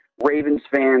 Ravens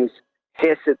fans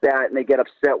hiss at that and they get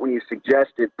upset when you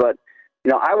suggest it. But,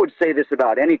 I would say this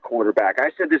about any quarterback. I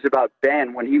said this about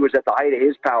Ben when he was at the height of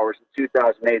his powers in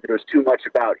 2008. There was too much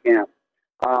about him.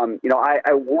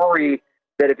 I worry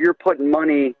that if you're putting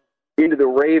money into the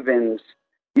Ravens,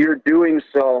 you're doing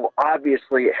so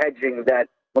obviously hedging that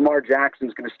Lamar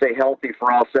Jackson's going to stay healthy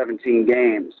for all 17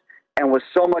 games. And with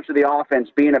so much of the offense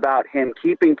being about him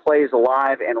keeping plays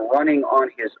alive and running on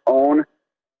his own,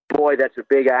 boy, that's a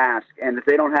big ask. And if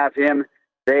they don't have him,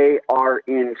 they are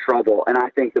in trouble. And I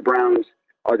think the Browns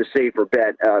are the safer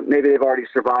bet. Maybe they've already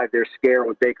survived their scare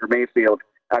with Baker Mayfield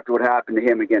after what happened to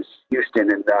him against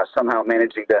Houston, and somehow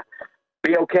managing to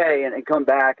be okay and come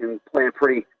back and play a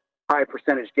pretty high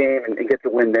percentage game and get the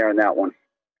win there in that one.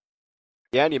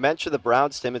 Yeah, and you mentioned the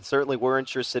Browns, Tim, and certainly we're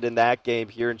interested in that game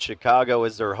here in Chicago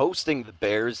as they're hosting the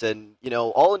Bears. And,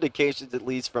 all indications, at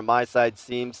least from my side,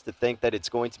 seems to think that it's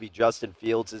going to be Justin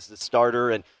Fields as the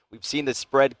starter. And we've seen the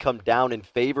spread come down in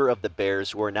favor of the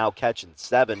Bears, who are now catching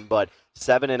 7. But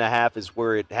 7.5 is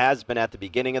where it has been at the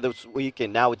beginning of this week,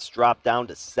 and now it's dropped down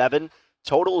to 7.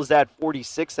 Total is at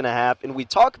 46.5. And we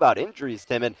talk about injuries,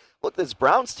 Tim, and look, this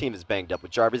Browns team is banged up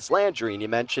with Jarvis Landry, and you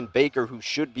mentioned Baker, who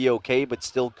should be okay, but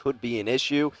still could be an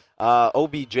issue.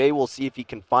 OBJ, we'll see if he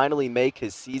can finally make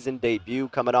his season debut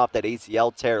coming off that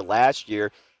ACL tear last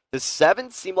year. The 7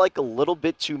 seem like a little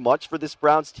bit too much for this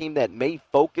Browns team that may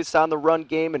focus on the run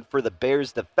game, and for the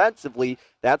Bears defensively,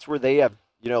 that's where they have,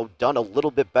 done a little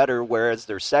bit better, whereas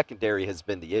their secondary has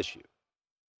been the issue.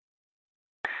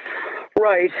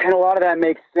 Right, and a lot of that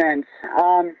makes sense.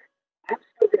 I'm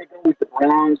still going to go with the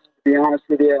Browns, to be honest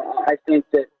with you. I think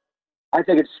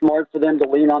it's smart for them to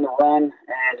lean on the run,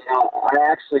 and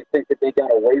I actually think that they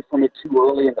got away from it too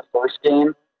early in the first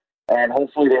game, and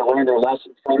hopefully they learned their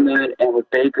lesson from that. And with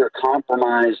Baker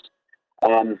compromised, I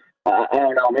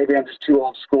don't know, maybe I'm just too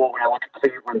old school when I look at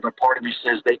Cleveland, but part of me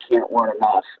says they can't run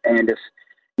enough. And if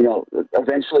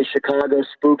eventually Chicago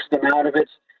spooks them out of it,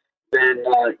 then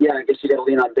I guess you got to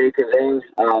lean on Baker there.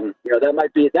 That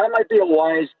might be a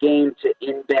wise game to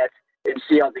in-bet and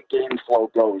see how the game flow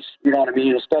goes. You know what I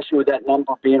mean? Especially with that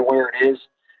number being where it is.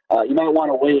 You might want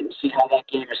to wait and see how that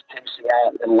game is pacing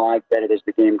out and then live bet it as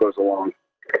the game goes along.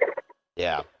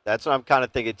 Yeah, that's what I'm kind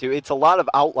of thinking too. It's a lot of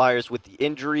outliers with the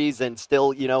injuries and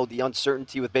still, the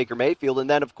uncertainty with Baker Mayfield. And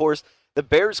then, of course, the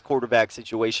Bears quarterback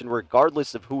situation,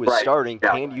 regardless of who is starting,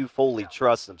 can you fully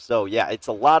trust them? So, yeah, it's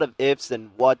a lot of ifs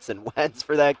and whats and whens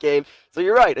for that game. So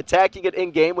you're right. Attacking it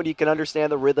in-game when you can understand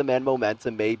the rhythm and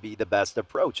momentum may be the best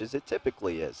approach, as it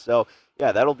typically is. So,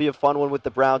 yeah, that'll be a fun one with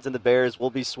the Browns and the Bears. We'll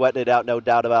be sweating it out, no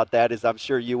doubt about that, as I'm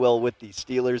sure you will with the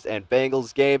Steelers and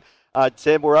Bengals game.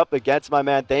 Tim, we're up against my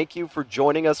man. Thank you for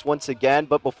joining us once again.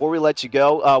 But before we let you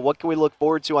go, what can we look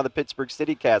forward to on the Pittsburgh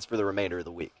CityCast for the remainder of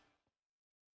the week?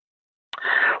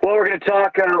 Well, we're going to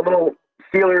talk a little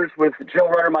Steelers with Joe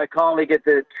Rutter, my colleague at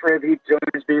the Trib. He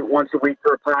joins me once a week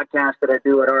for a podcast that I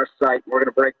do at our site. We're going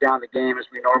to break down the game as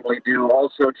we normally do.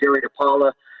 Also, Jerry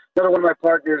DePaula, another one of my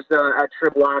partners at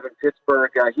Trib Live in Pittsburgh.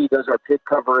 He does our pick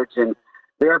coverage, and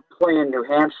they're playing New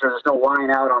Hampshire. There's no line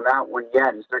out on that one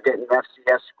yet as they're getting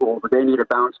FCS school, but they need a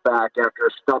bounce back after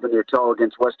stubbing their toe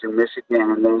against Western Michigan.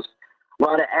 And there's a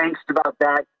lot of angst about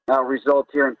that result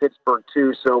here in Pittsburgh,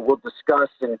 too. So we'll discuss,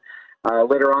 and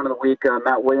later on in the week,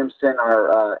 Matt Williamson,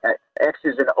 our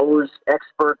X's and O's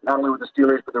expert, not only with the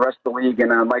Steelers, but the rest of the league,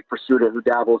 and Mike Pursuta, who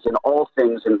dabbles in all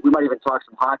things. And we might even talk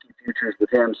some hockey futures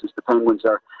with him since the Penguins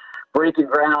are breaking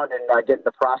ground and getting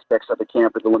the prospects at the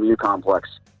camp at the Lemieux Complex.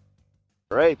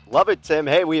 Great. Love it, Tim.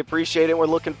 Hey, we appreciate it. We're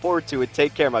looking forward to it.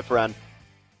 Take care, my friend.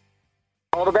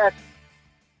 All the best.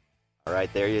 All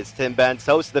right, there he is, Tim Benz,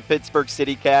 host of the Pittsburgh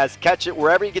CityCast. Catch it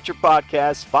wherever you get your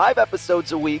podcasts, 5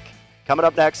 episodes a week. Coming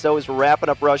up next, though, is we're wrapping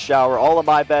up Rush Hour. All of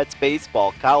my bets,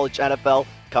 baseball, college, NFL,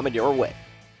 coming your way.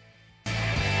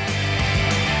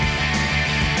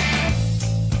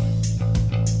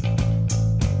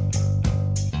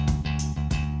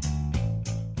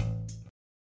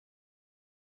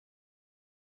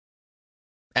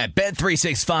 At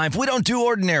Bet365, we don't do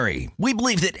ordinary. We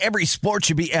believe that every sport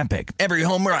should be epic. Every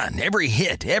home run, every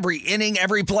hit, every inning,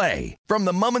 every play. From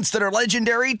the moments that are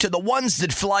legendary to the ones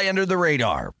that fly under the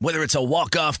radar. Whether it's a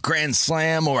walk-off grand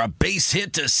slam or a base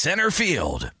hit to center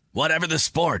field. Whatever the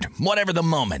sport, whatever the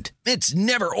moment. It's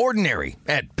never ordinary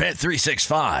at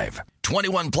Bet365.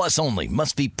 21 plus only.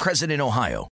 Must be present in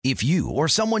Ohio. If you or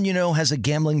someone you know has a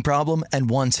gambling problem and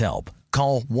wants help,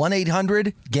 call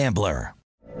 1-800-GAMBLER.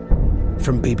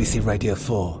 From BBC Radio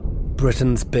 4,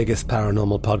 Britain's biggest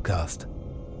paranormal podcast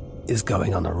is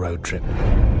going on a road trip.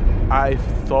 I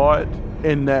thought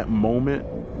in that moment,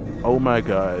 oh my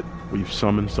God, we've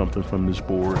summoned something from this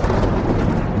board.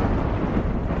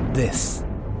 This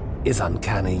is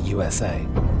Uncanny USA.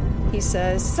 He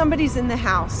says, somebody's in the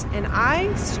house, and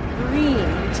I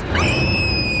screamed.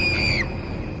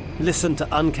 Listen to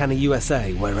Uncanny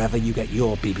USA wherever you get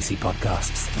your BBC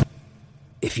podcasts,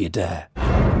 if you dare.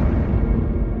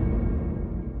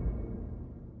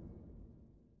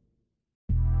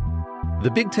 The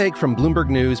Big Take from Bloomberg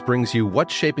News brings you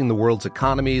what's shaping the world's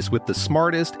economies with the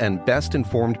smartest and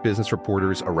best-informed business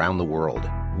reporters around the world.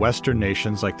 Western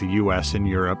nations like the U.S. and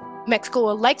Europe. Mexico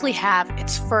will likely have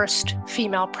its first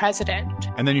female president.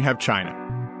 And then you have China.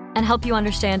 And help you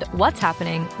understand what's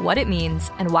happening, what it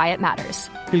means, and why it matters.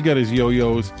 He'll get his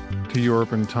yo-yos to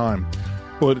Europe in time.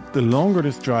 But the longer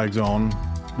this drags on,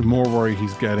 the more worry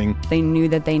he's getting. They knew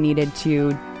that they needed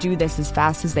to do this as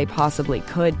fast as they possibly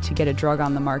could to get a drug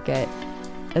on the market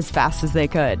as fast as they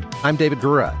could. I'm David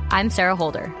Gura. I'm Sarah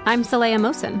Holder. I'm Saleha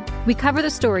Mohsen. We cover the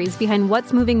stories behind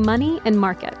what's moving money and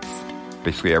markets.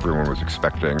 Basically, everyone was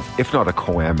expecting, if not a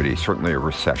calamity, certainly a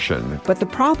recession. But the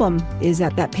problem is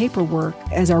that paperwork,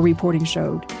 as our reporting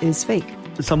showed, is fake.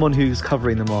 As someone who's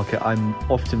covering the market, I'm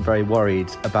often very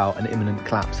worried about an imminent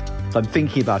collapse. I'm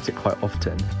thinking about it quite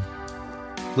often.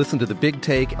 Listen to The Big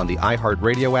Take on the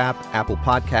iHeartRadio app, Apple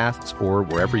Podcasts, or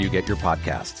wherever you get your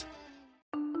podcasts.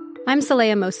 I'm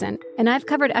Saleha Mohsen, and I've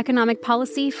covered economic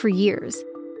policy for years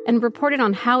and reported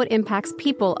on how it impacts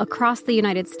people across the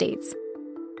United States.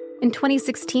 In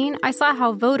 2016, I saw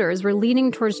how voters were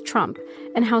leaning towards Trump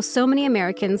and how so many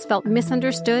Americans felt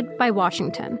misunderstood by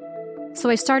Washington.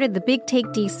 So I started The Big Take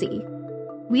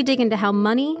DC. We dig into how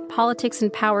money, politics,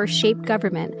 and power shape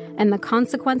government and the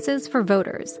consequences for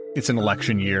voters. It's an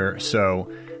election year,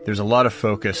 so there's a lot of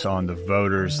focus on the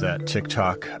voters that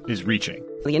TikTok is reaching.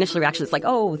 The initial reaction is like,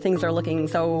 oh, things are looking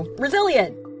so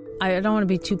resilient. I don't want to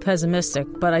be too pessimistic,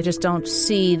 but I just don't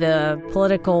see the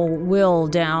political will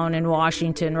down in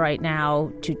Washington right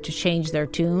now to change their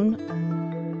tune.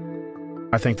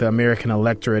 I think the American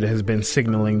electorate has been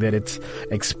signaling that it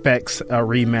expects a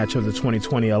rematch of the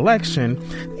 2020 election.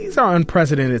 These are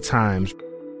unprecedented times.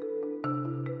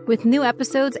 With new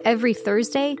episodes every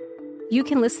Thursday, you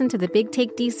can listen to The Big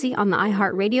Take DC on the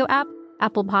iHeartRadio app,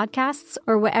 Apple Podcasts,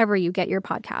 or wherever you get your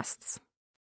podcasts.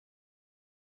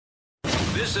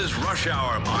 This is Rush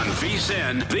Hour on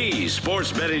VSiN, the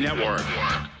Sports Betting Network.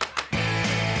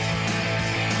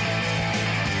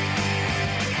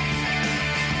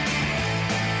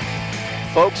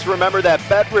 Folks, remember that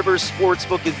BetRivers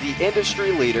Sportsbook is the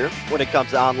industry leader when it comes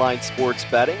to online sports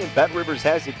betting, and BetRivers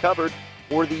has you covered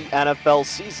for the NFL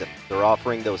season. They're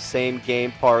offering those same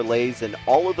game parlays in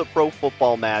all of the pro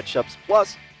football matchups,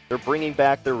 plus they're bringing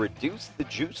back their Reduce the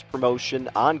Juice promotion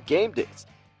on game days.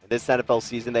 In this NFL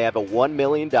season, they have a $1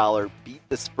 million Beat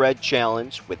the Spread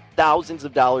challenge with thousands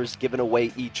of dollars given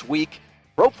away each week.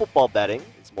 Pro football betting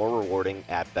is more rewarding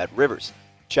at BetRivers.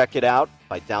 Check it out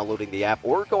by downloading the app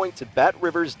or going to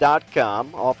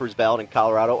BetRivers.com. Offers valid in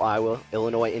Colorado, Iowa,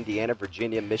 Illinois, Indiana,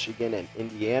 Virginia, Michigan, and in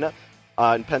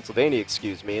Pennsylvania,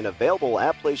 and available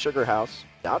at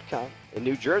PlaySugarHouse.com in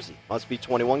New Jersey. Must be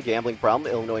 21. Gambling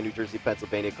problem. Illinois, New Jersey,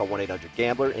 Pennsylvania. Call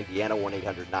 1-800-GAMBLER. Indiana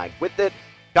 1-800-9-WITH-IT.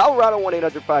 Colorado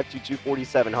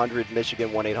 1-800-522-4700.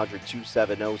 Michigan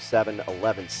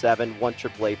 1-800-270-7117.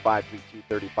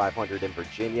 1-888-532-3500 in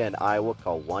Virginia. And Iowa,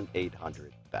 call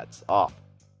 1-800-BETS-OFF.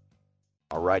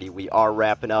 Alrighty, we are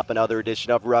wrapping up another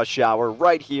edition of Rush Hour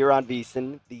right here on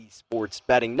VSiN, the Sports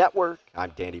Betting Network.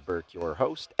 I'm Danny Burke, your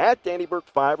host, at Danny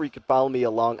Burke5, or you can follow me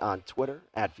along on Twitter,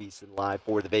 at VSiN Live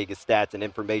for the Vegas Stats and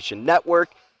Information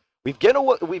Network. We've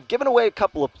given away a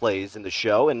couple of plays in the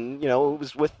show, and, it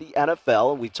was with the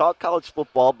NFL, and we talked college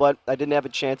football, but I didn't have a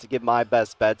chance to give my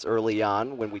best bets early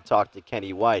on when we talked to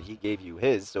Kenny White. He gave you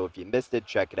his, so if you missed it,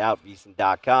 check it out,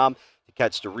 VSiN.com, to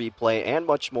catch the replay and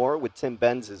much more with Tim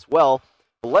Benz as well.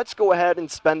 But let's go ahead and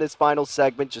spend this final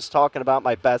segment just talking about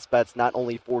my best bets, not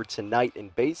only for tonight in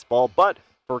baseball, but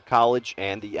for college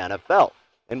and the NFL.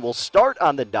 And we'll start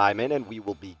on the diamond, and we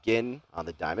will begin on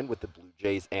the diamond with the Blue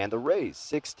Jays and the Rays.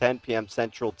 6:10 p.m.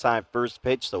 Central Time, first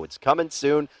pitch, so it's coming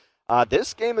soon.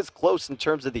 This game is close in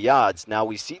terms of the odds. Now,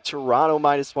 we see Toronto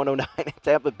minus 109 and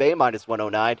Tampa Bay minus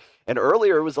 109, and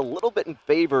earlier it was a little bit in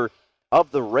favor of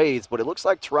the Rays, but it looks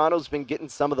like Toronto's been getting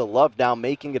some of the love now,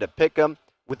 making it a pick'em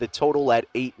with a total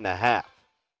at 8.5.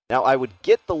 Now, I would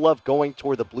get the love going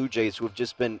toward the Blue Jays, who have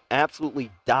just been absolutely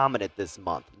dominant this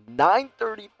month.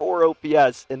 934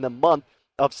 OPS in the month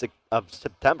of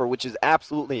September, which is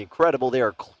absolutely incredible. They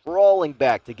are crawling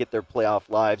back to get their playoff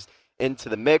lives into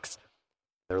the mix.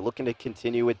 They're looking to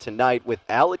continue it tonight with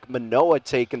Alek Manoah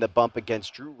taking the bump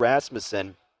against Drew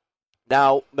Rasmussen.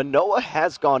 Now, Manoah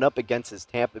has gone up against his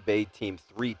Tampa Bay team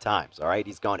 3 times, all right?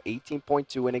 He's gone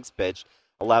 18.2 innings pitched,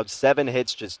 allowed 7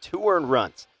 hits, just 2 earned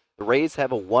runs. The Rays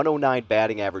have a 109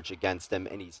 batting average against him,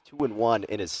 and he's 2-1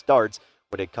 in his starts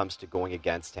when it comes to going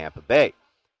against Tampa Bay.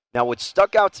 Now, what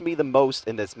stuck out to me the most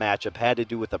in this matchup had to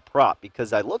do with a prop,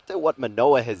 because I looked at what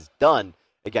Manoah has done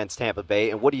against Tampa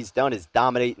Bay, and what he's done is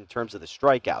dominate in terms of the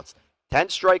strikeouts. 10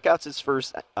 strikeouts his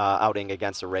first outing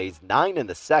against the Rays, 9 in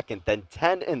the second, then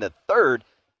 10 in the third.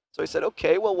 So I said,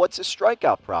 okay, well, what's his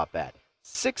strikeout prop at?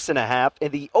 6.5,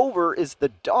 and the over is the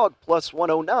dog plus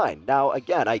 109. Now,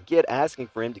 again, I get asking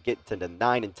for him to get to the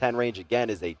 9 and 10 range again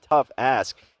is a tough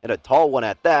ask, and a tall one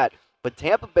at that. But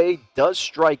Tampa Bay does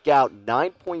strike out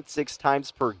 9.6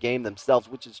 times per game themselves,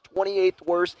 which is 28th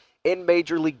worst in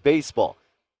Major League Baseball.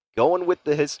 Going with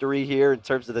the history here in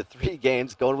terms of the 3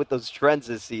 games, going with those trends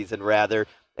this season, rather,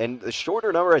 and the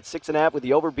shorter number at 6.5 with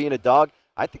the over being a dog,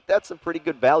 I think that's some pretty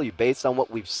good value based on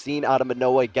what we've seen out of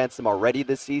Manoah against him already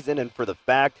this season, and for the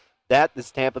fact that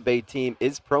this Tampa Bay team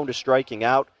is prone to striking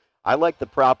out. I like the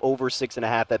prop over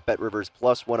 6.5 at BetRivers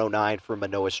plus 109 for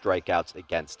Manoah strikeouts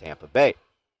against Tampa Bay.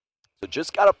 So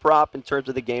just got a prop in terms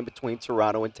of the game between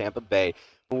Toronto and Tampa Bay.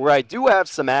 But where I do have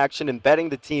some action in betting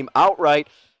the team outright,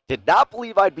 did not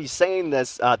believe I'd be saying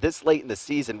this this late in the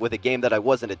season with a game that I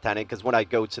wasn't attending, because when I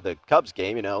go to the Cubs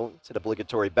game, it's an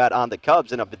obligatory bet on the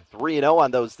Cubs, and I've been 3-0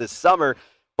 on those this summer.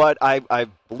 But I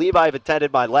believe I've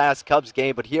attended my last Cubs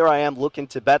game, but here I am looking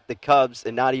to bet the Cubs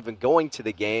and not even going to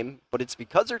the game. But it's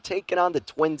because they're taking on the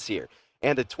Twins here.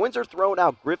 And the Twins are throwing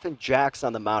out Griffin Jax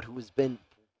on the mound, who has been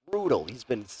brutal. He's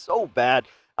been so bad.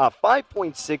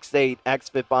 5.68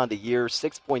 xFIP on the year,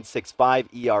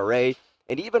 6.65 ERA.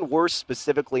 And even worse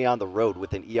specifically on the road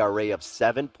with an ERA of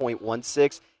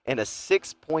 7.16 and a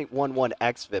 6.11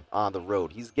 xFIP on the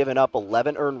road. He's given up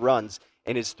 11 earned runs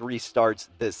in his 3 starts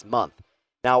this month.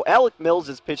 Now, Alec Mills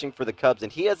is pitching for the Cubs,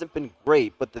 and he hasn't been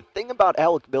great, but the thing about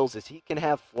Alec Mills is he can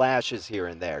have flashes here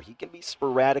and there. He can be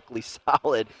sporadically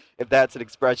solid, if that's an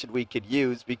expression we could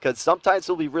use, because sometimes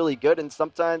he'll be really good, and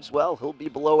sometimes, well, he'll be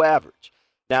below average.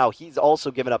 Now, he's also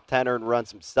given up 10 earned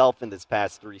runs himself in this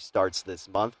past 3 starts this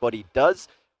month, but he does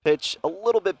pitch a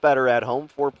little bit better at home,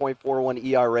 4.41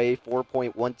 ERA,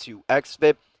 4.12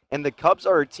 xFIP, and the Cubs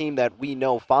are a team that we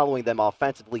know following them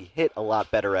offensively hit a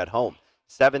lot better at home.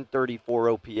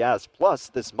 734 OPS, plus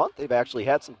this month they've actually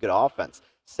had some good offense.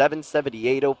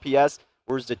 778 OPS,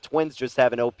 whereas the Twins just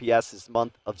have an OPS this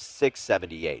month of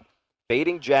 678.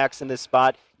 Fading Jackson this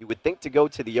spot, you would think to go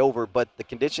to the over, but the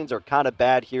conditions are kind of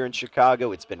bad here in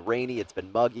Chicago. It's been rainy, it's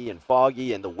been muggy and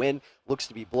foggy, and the wind looks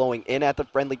to be blowing in at the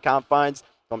friendly confines.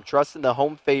 So I'm trusting the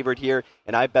home favorite here,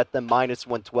 and I bet them minus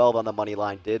 112 on the money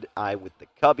line. Did I with the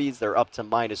Cubbies? They're up to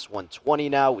minus 120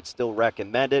 now. Would still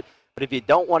recommend it. But if you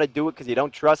don't want to do it because you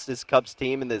don't trust this Cubs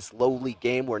team in this lowly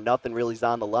game where nothing really is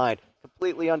on the line,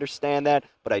 completely understand that.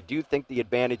 But I do think the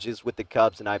advantage is with the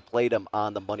Cubs, and I played them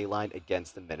on the money line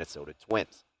against the Minnesota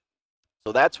Twins.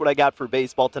 So that's what I got for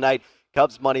baseball tonight.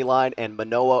 Cubs money line and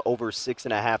Manoah over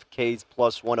 6.5 Ks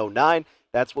plus 109.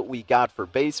 That's what we got for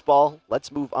baseball.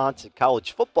 Let's move on to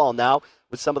college football now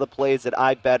with some of the plays that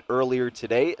I bet earlier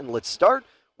today. And let's start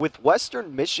with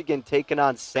Western Michigan taking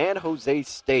on San Jose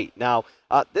State. Now,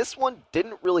 this one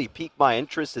didn't really pique my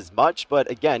interest as much,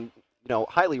 but again,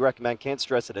 highly recommend, can't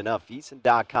stress it enough,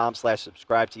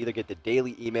 VSiN.com/subscribe to either get the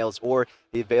daily emails or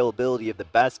the availability of the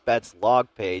best bets log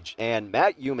page. And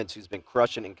Matt Humans, who's been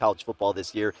crushing in college football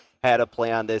this year, had a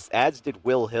play on this, as did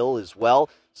Will Hill as well.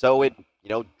 So it,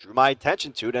 drew my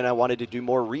attention to it, and I wanted to do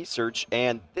more research.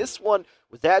 And this one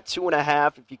was at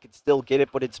 2.5, if you could still get it,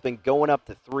 but it's been going up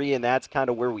to 3, and that's kind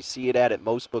of where we see it at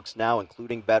most books now,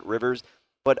 including BetRivers.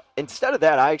 But instead of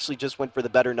that, I actually just went for the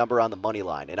better number on the money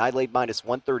line, and I laid minus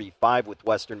 135 with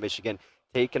Western Michigan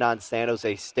taking on San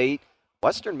Jose State.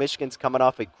 Western Michigan's coming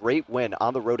off a great win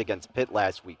on the road against Pitt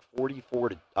last week,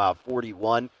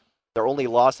 44-41. Their only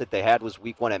loss that they had was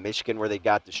week 1 at Michigan, where they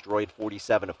got destroyed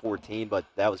 47-14, but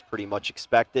that was pretty much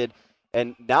expected.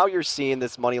 And now you're seeing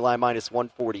this money line minus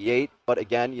 148, but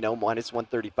again, minus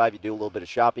 135, you do a little bit of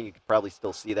shopping, you could probably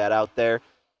still see that out there.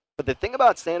 But the thing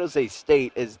about San Jose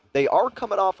State is they are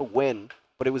coming off a win,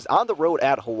 but it was on the road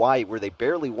at Hawaii where they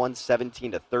barely won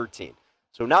 17-13.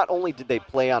 So not only did they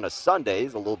play on a Sunday, a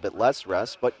little bit less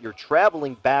rest, but you're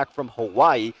traveling back from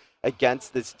Hawaii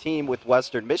against this team with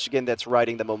Western Michigan that's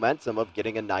riding the momentum of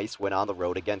getting a nice win on the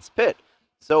road against Pitt.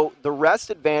 So the rest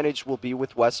advantage will be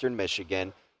with Western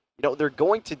Michigan. They're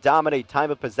going to dominate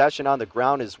time of possession on the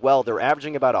ground as well. They're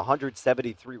averaging about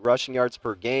 173 rushing yards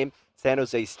per game. San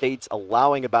Jose State's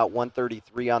allowing about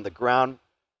 133 on the ground.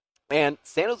 And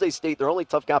San Jose State, their only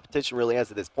tough competition really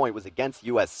as of this point was against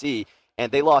USC,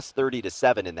 and they lost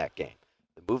 30-7 in that game.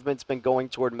 The movement's been going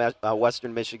toward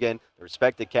Western Michigan. The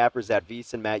respected cappers at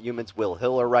VSiN, Matt Humans, Will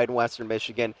Hill are riding Western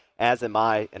Michigan, as am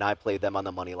I, and I played them on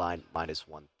the money line, minus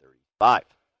 135.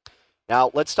 Now,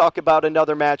 let's talk about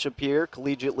another matchup here.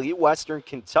 Collegiately, Western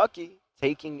Kentucky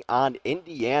taking on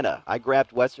Indiana. I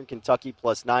grabbed Western Kentucky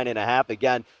plus 9.5.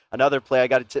 Again, another play. I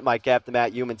got to tip my cap to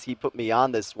Matt Humans. He put me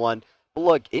on this one. But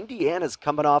look, Indiana's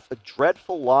coming off a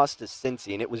dreadful loss to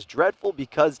Cincy, and it was dreadful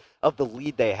because of the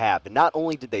lead they have. And not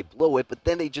only did they blow it, but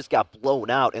then they just got blown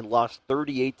out and lost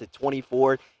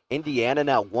 38-24. Indiana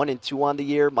now 1-2 on the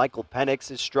year. Michael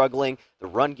Penix is struggling. The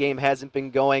run game hasn't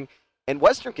been going. And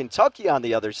Western Kentucky on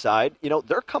the other side,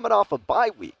 they're coming off a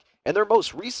bye week. And their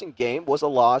most recent game was a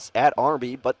loss at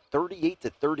Army, but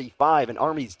 38-35. And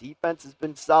Army's defense has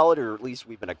been solid, or at least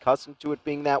we've been accustomed to it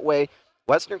being that way.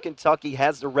 Western Kentucky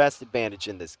has the rest advantage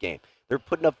in this game. They're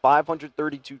putting up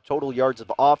 532 total yards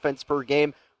of offense per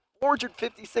game,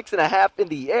 456.5 in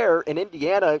the air, and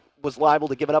Indiana was liable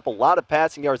to give up a lot of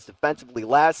passing yards defensively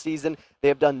last season. They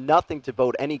have done nothing to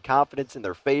bode any confidence in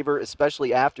their favor,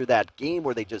 especially after that game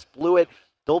where they just blew it.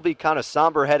 They'll be kind of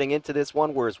somber heading into this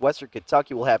one, whereas Western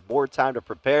Kentucky will have more time to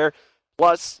prepare.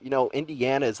 Plus,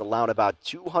 Indiana is allowing about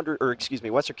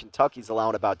Western Kentucky's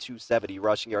allowing about 270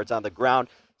 rushing yards on the ground.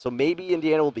 So maybe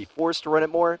Indiana will be forced to run it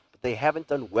more, but they haven't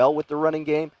done well with the running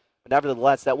game. But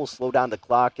nevertheless, that will slow down the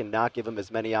clock and not give them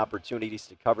as many opportunities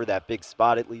to cover that big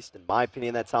spot, at least in my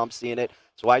opinion. That's how I'm seeing it.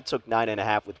 So I took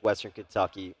 9.5 with Western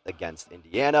Kentucky against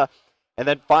Indiana. And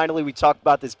then finally, we talked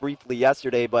about this briefly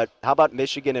yesterday, but how about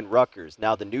Michigan and Rutgers?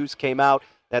 Now, the news came out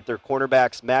that their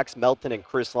cornerbacks Max Melton and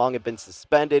Chris Long have been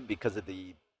suspended because of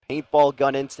the paintball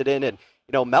gun incident. And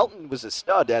Melton was a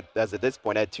stud as of this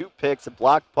point. Had 2 picks, a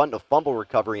blocked punt, and a fumble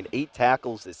recovery, and 8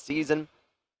 tackles this season.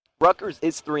 Rutgers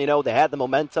is 3-0. They had the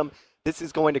momentum. This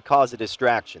is going to cause a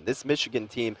distraction. This Michigan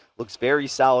team looks very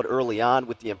solid early on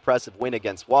with the impressive win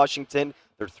against Washington.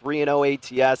 They're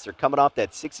 3-0 ATS. They're coming off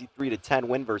that 63-10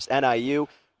 win versus NIU.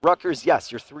 Rutgers,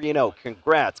 yes, you're 3-0.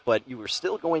 Congrats, but you were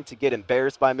still going to get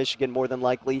embarrassed by Michigan more than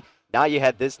likely. Now you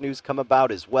had this news come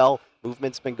about as well.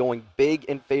 Movement's been going big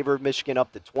in favor of Michigan,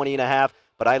 up to 20.5,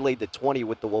 but I laid the 20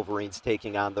 with the Wolverines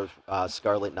taking on the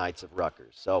Scarlet Knights of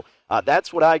Rutgers. So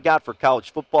that's what I got for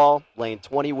college football, laying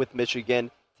 20 with Michigan,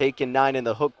 taking 9 in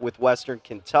the hook with Western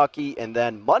Kentucky, and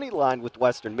then money line with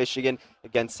Western Michigan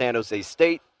against San Jose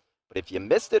State. But if you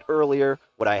missed it earlier,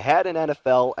 what I had in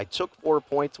NFL, I took 4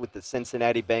 points with the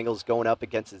Cincinnati Bengals going up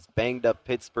against this banged-up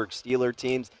Pittsburgh Steelers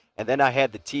teams, and then I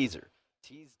had the teaser.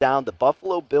 Teased down the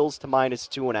Buffalo Bills to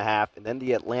 -2.5, and then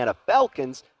the Atlanta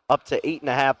Falcons up to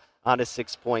 8.5 on a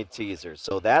 6-point teaser.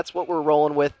 So that's what we're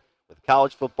rolling with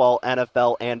college football,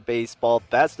 NFL, and baseball.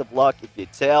 Best of luck if you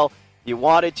tail. If you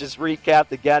want it, just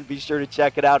recapped again. Be sure to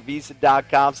check it out,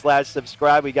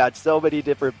 visa.com/subscribe. We got so many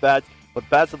different bets. But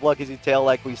best of luck as you tail,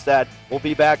 like we said. We'll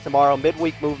be back tomorrow,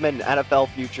 midweek movement, and NFL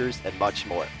futures, and much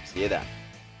more. See you then.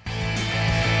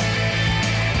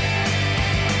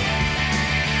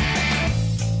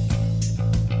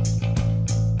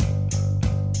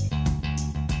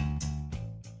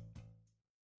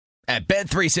 At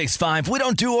Bet365, we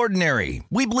don't do ordinary.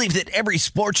 We believe that every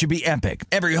sport should be epic.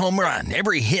 Every home run,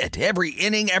 every hit, every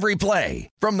inning, every play.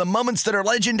 From the moments that are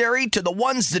legendary to the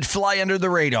ones that fly under the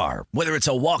radar. Whether it's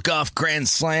a walk-off grand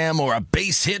slam or a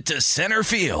base hit to center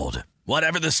field.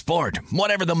 Whatever the sport,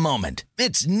 whatever the moment.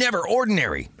 It's never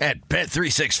ordinary at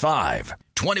Bet365.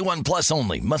 21 plus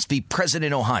only. Must be present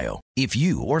in Ohio. If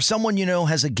you or someone you know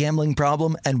has a gambling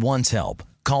problem and wants help,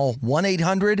 call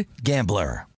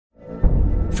 1-800-GAMBLER.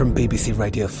 From BBC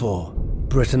Radio 4,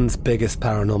 Britain's biggest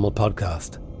paranormal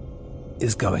podcast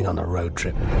is going on a road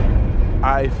trip.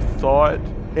 I thought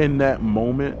in that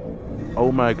moment, oh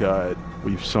my God,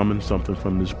 we've summoned something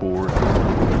from this board.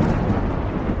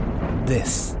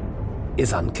 This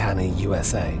is Uncanny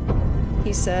USA.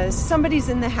 He says, somebody's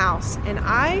in the house, and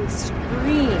I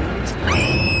screamed.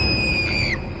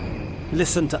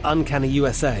 Listen to Uncanny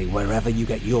USA wherever you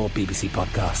get your BBC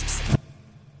podcasts,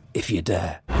 if you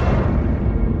dare.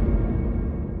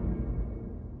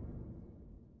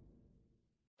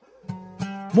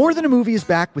 More Than a Movie is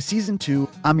back with Season 2.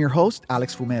 I'm your host,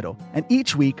 Alex Fumero, and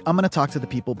each week I'm going to talk to the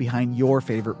people behind your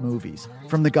favorite movies.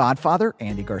 From The Godfather,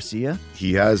 Andy Garcia.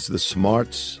 He has the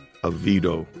smarts of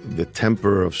Vito, the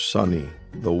temper of Sonny,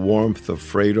 the warmth of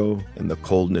Fredo, and the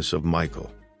coldness of Michael.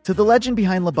 To the legend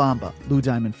behind La Bamba, Lou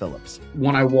Diamond Phillips.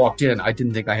 When I walked in, I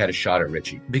didn't think I had a shot at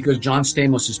Richie because John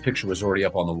Stamos' picture was already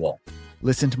up on the wall.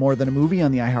 Listen to More Than a Movie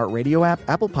on the iHeartRadio app,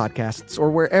 Apple Podcasts,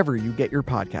 or wherever you get your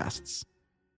podcasts.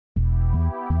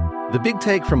 The Big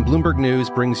Take from Bloomberg News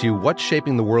brings you what's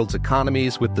shaping the world's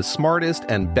economies with the smartest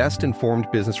and best-informed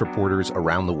business reporters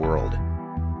around the world.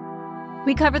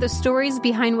 We cover the stories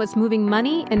behind what's moving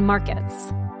money and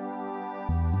markets.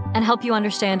 And help you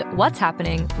understand what's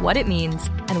happening, what it means,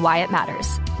 and why it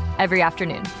matters. Every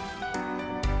afternoon.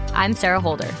 I'm Sarah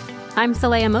Holder. I'm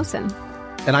Saleha Mohsin.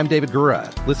 And I'm David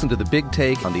Gura. Listen to The Big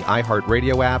Take on the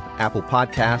iHeartRadio app, Apple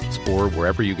Podcasts, or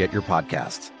wherever you get your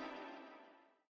podcasts.